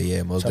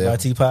 Yeah, most Chop by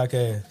definitely. T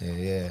podcast.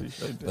 Yeah.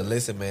 But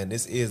listen, man,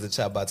 this is the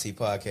Chop by T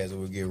podcast where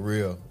we get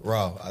real,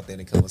 raw,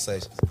 authentic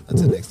conversations.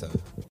 Until next time.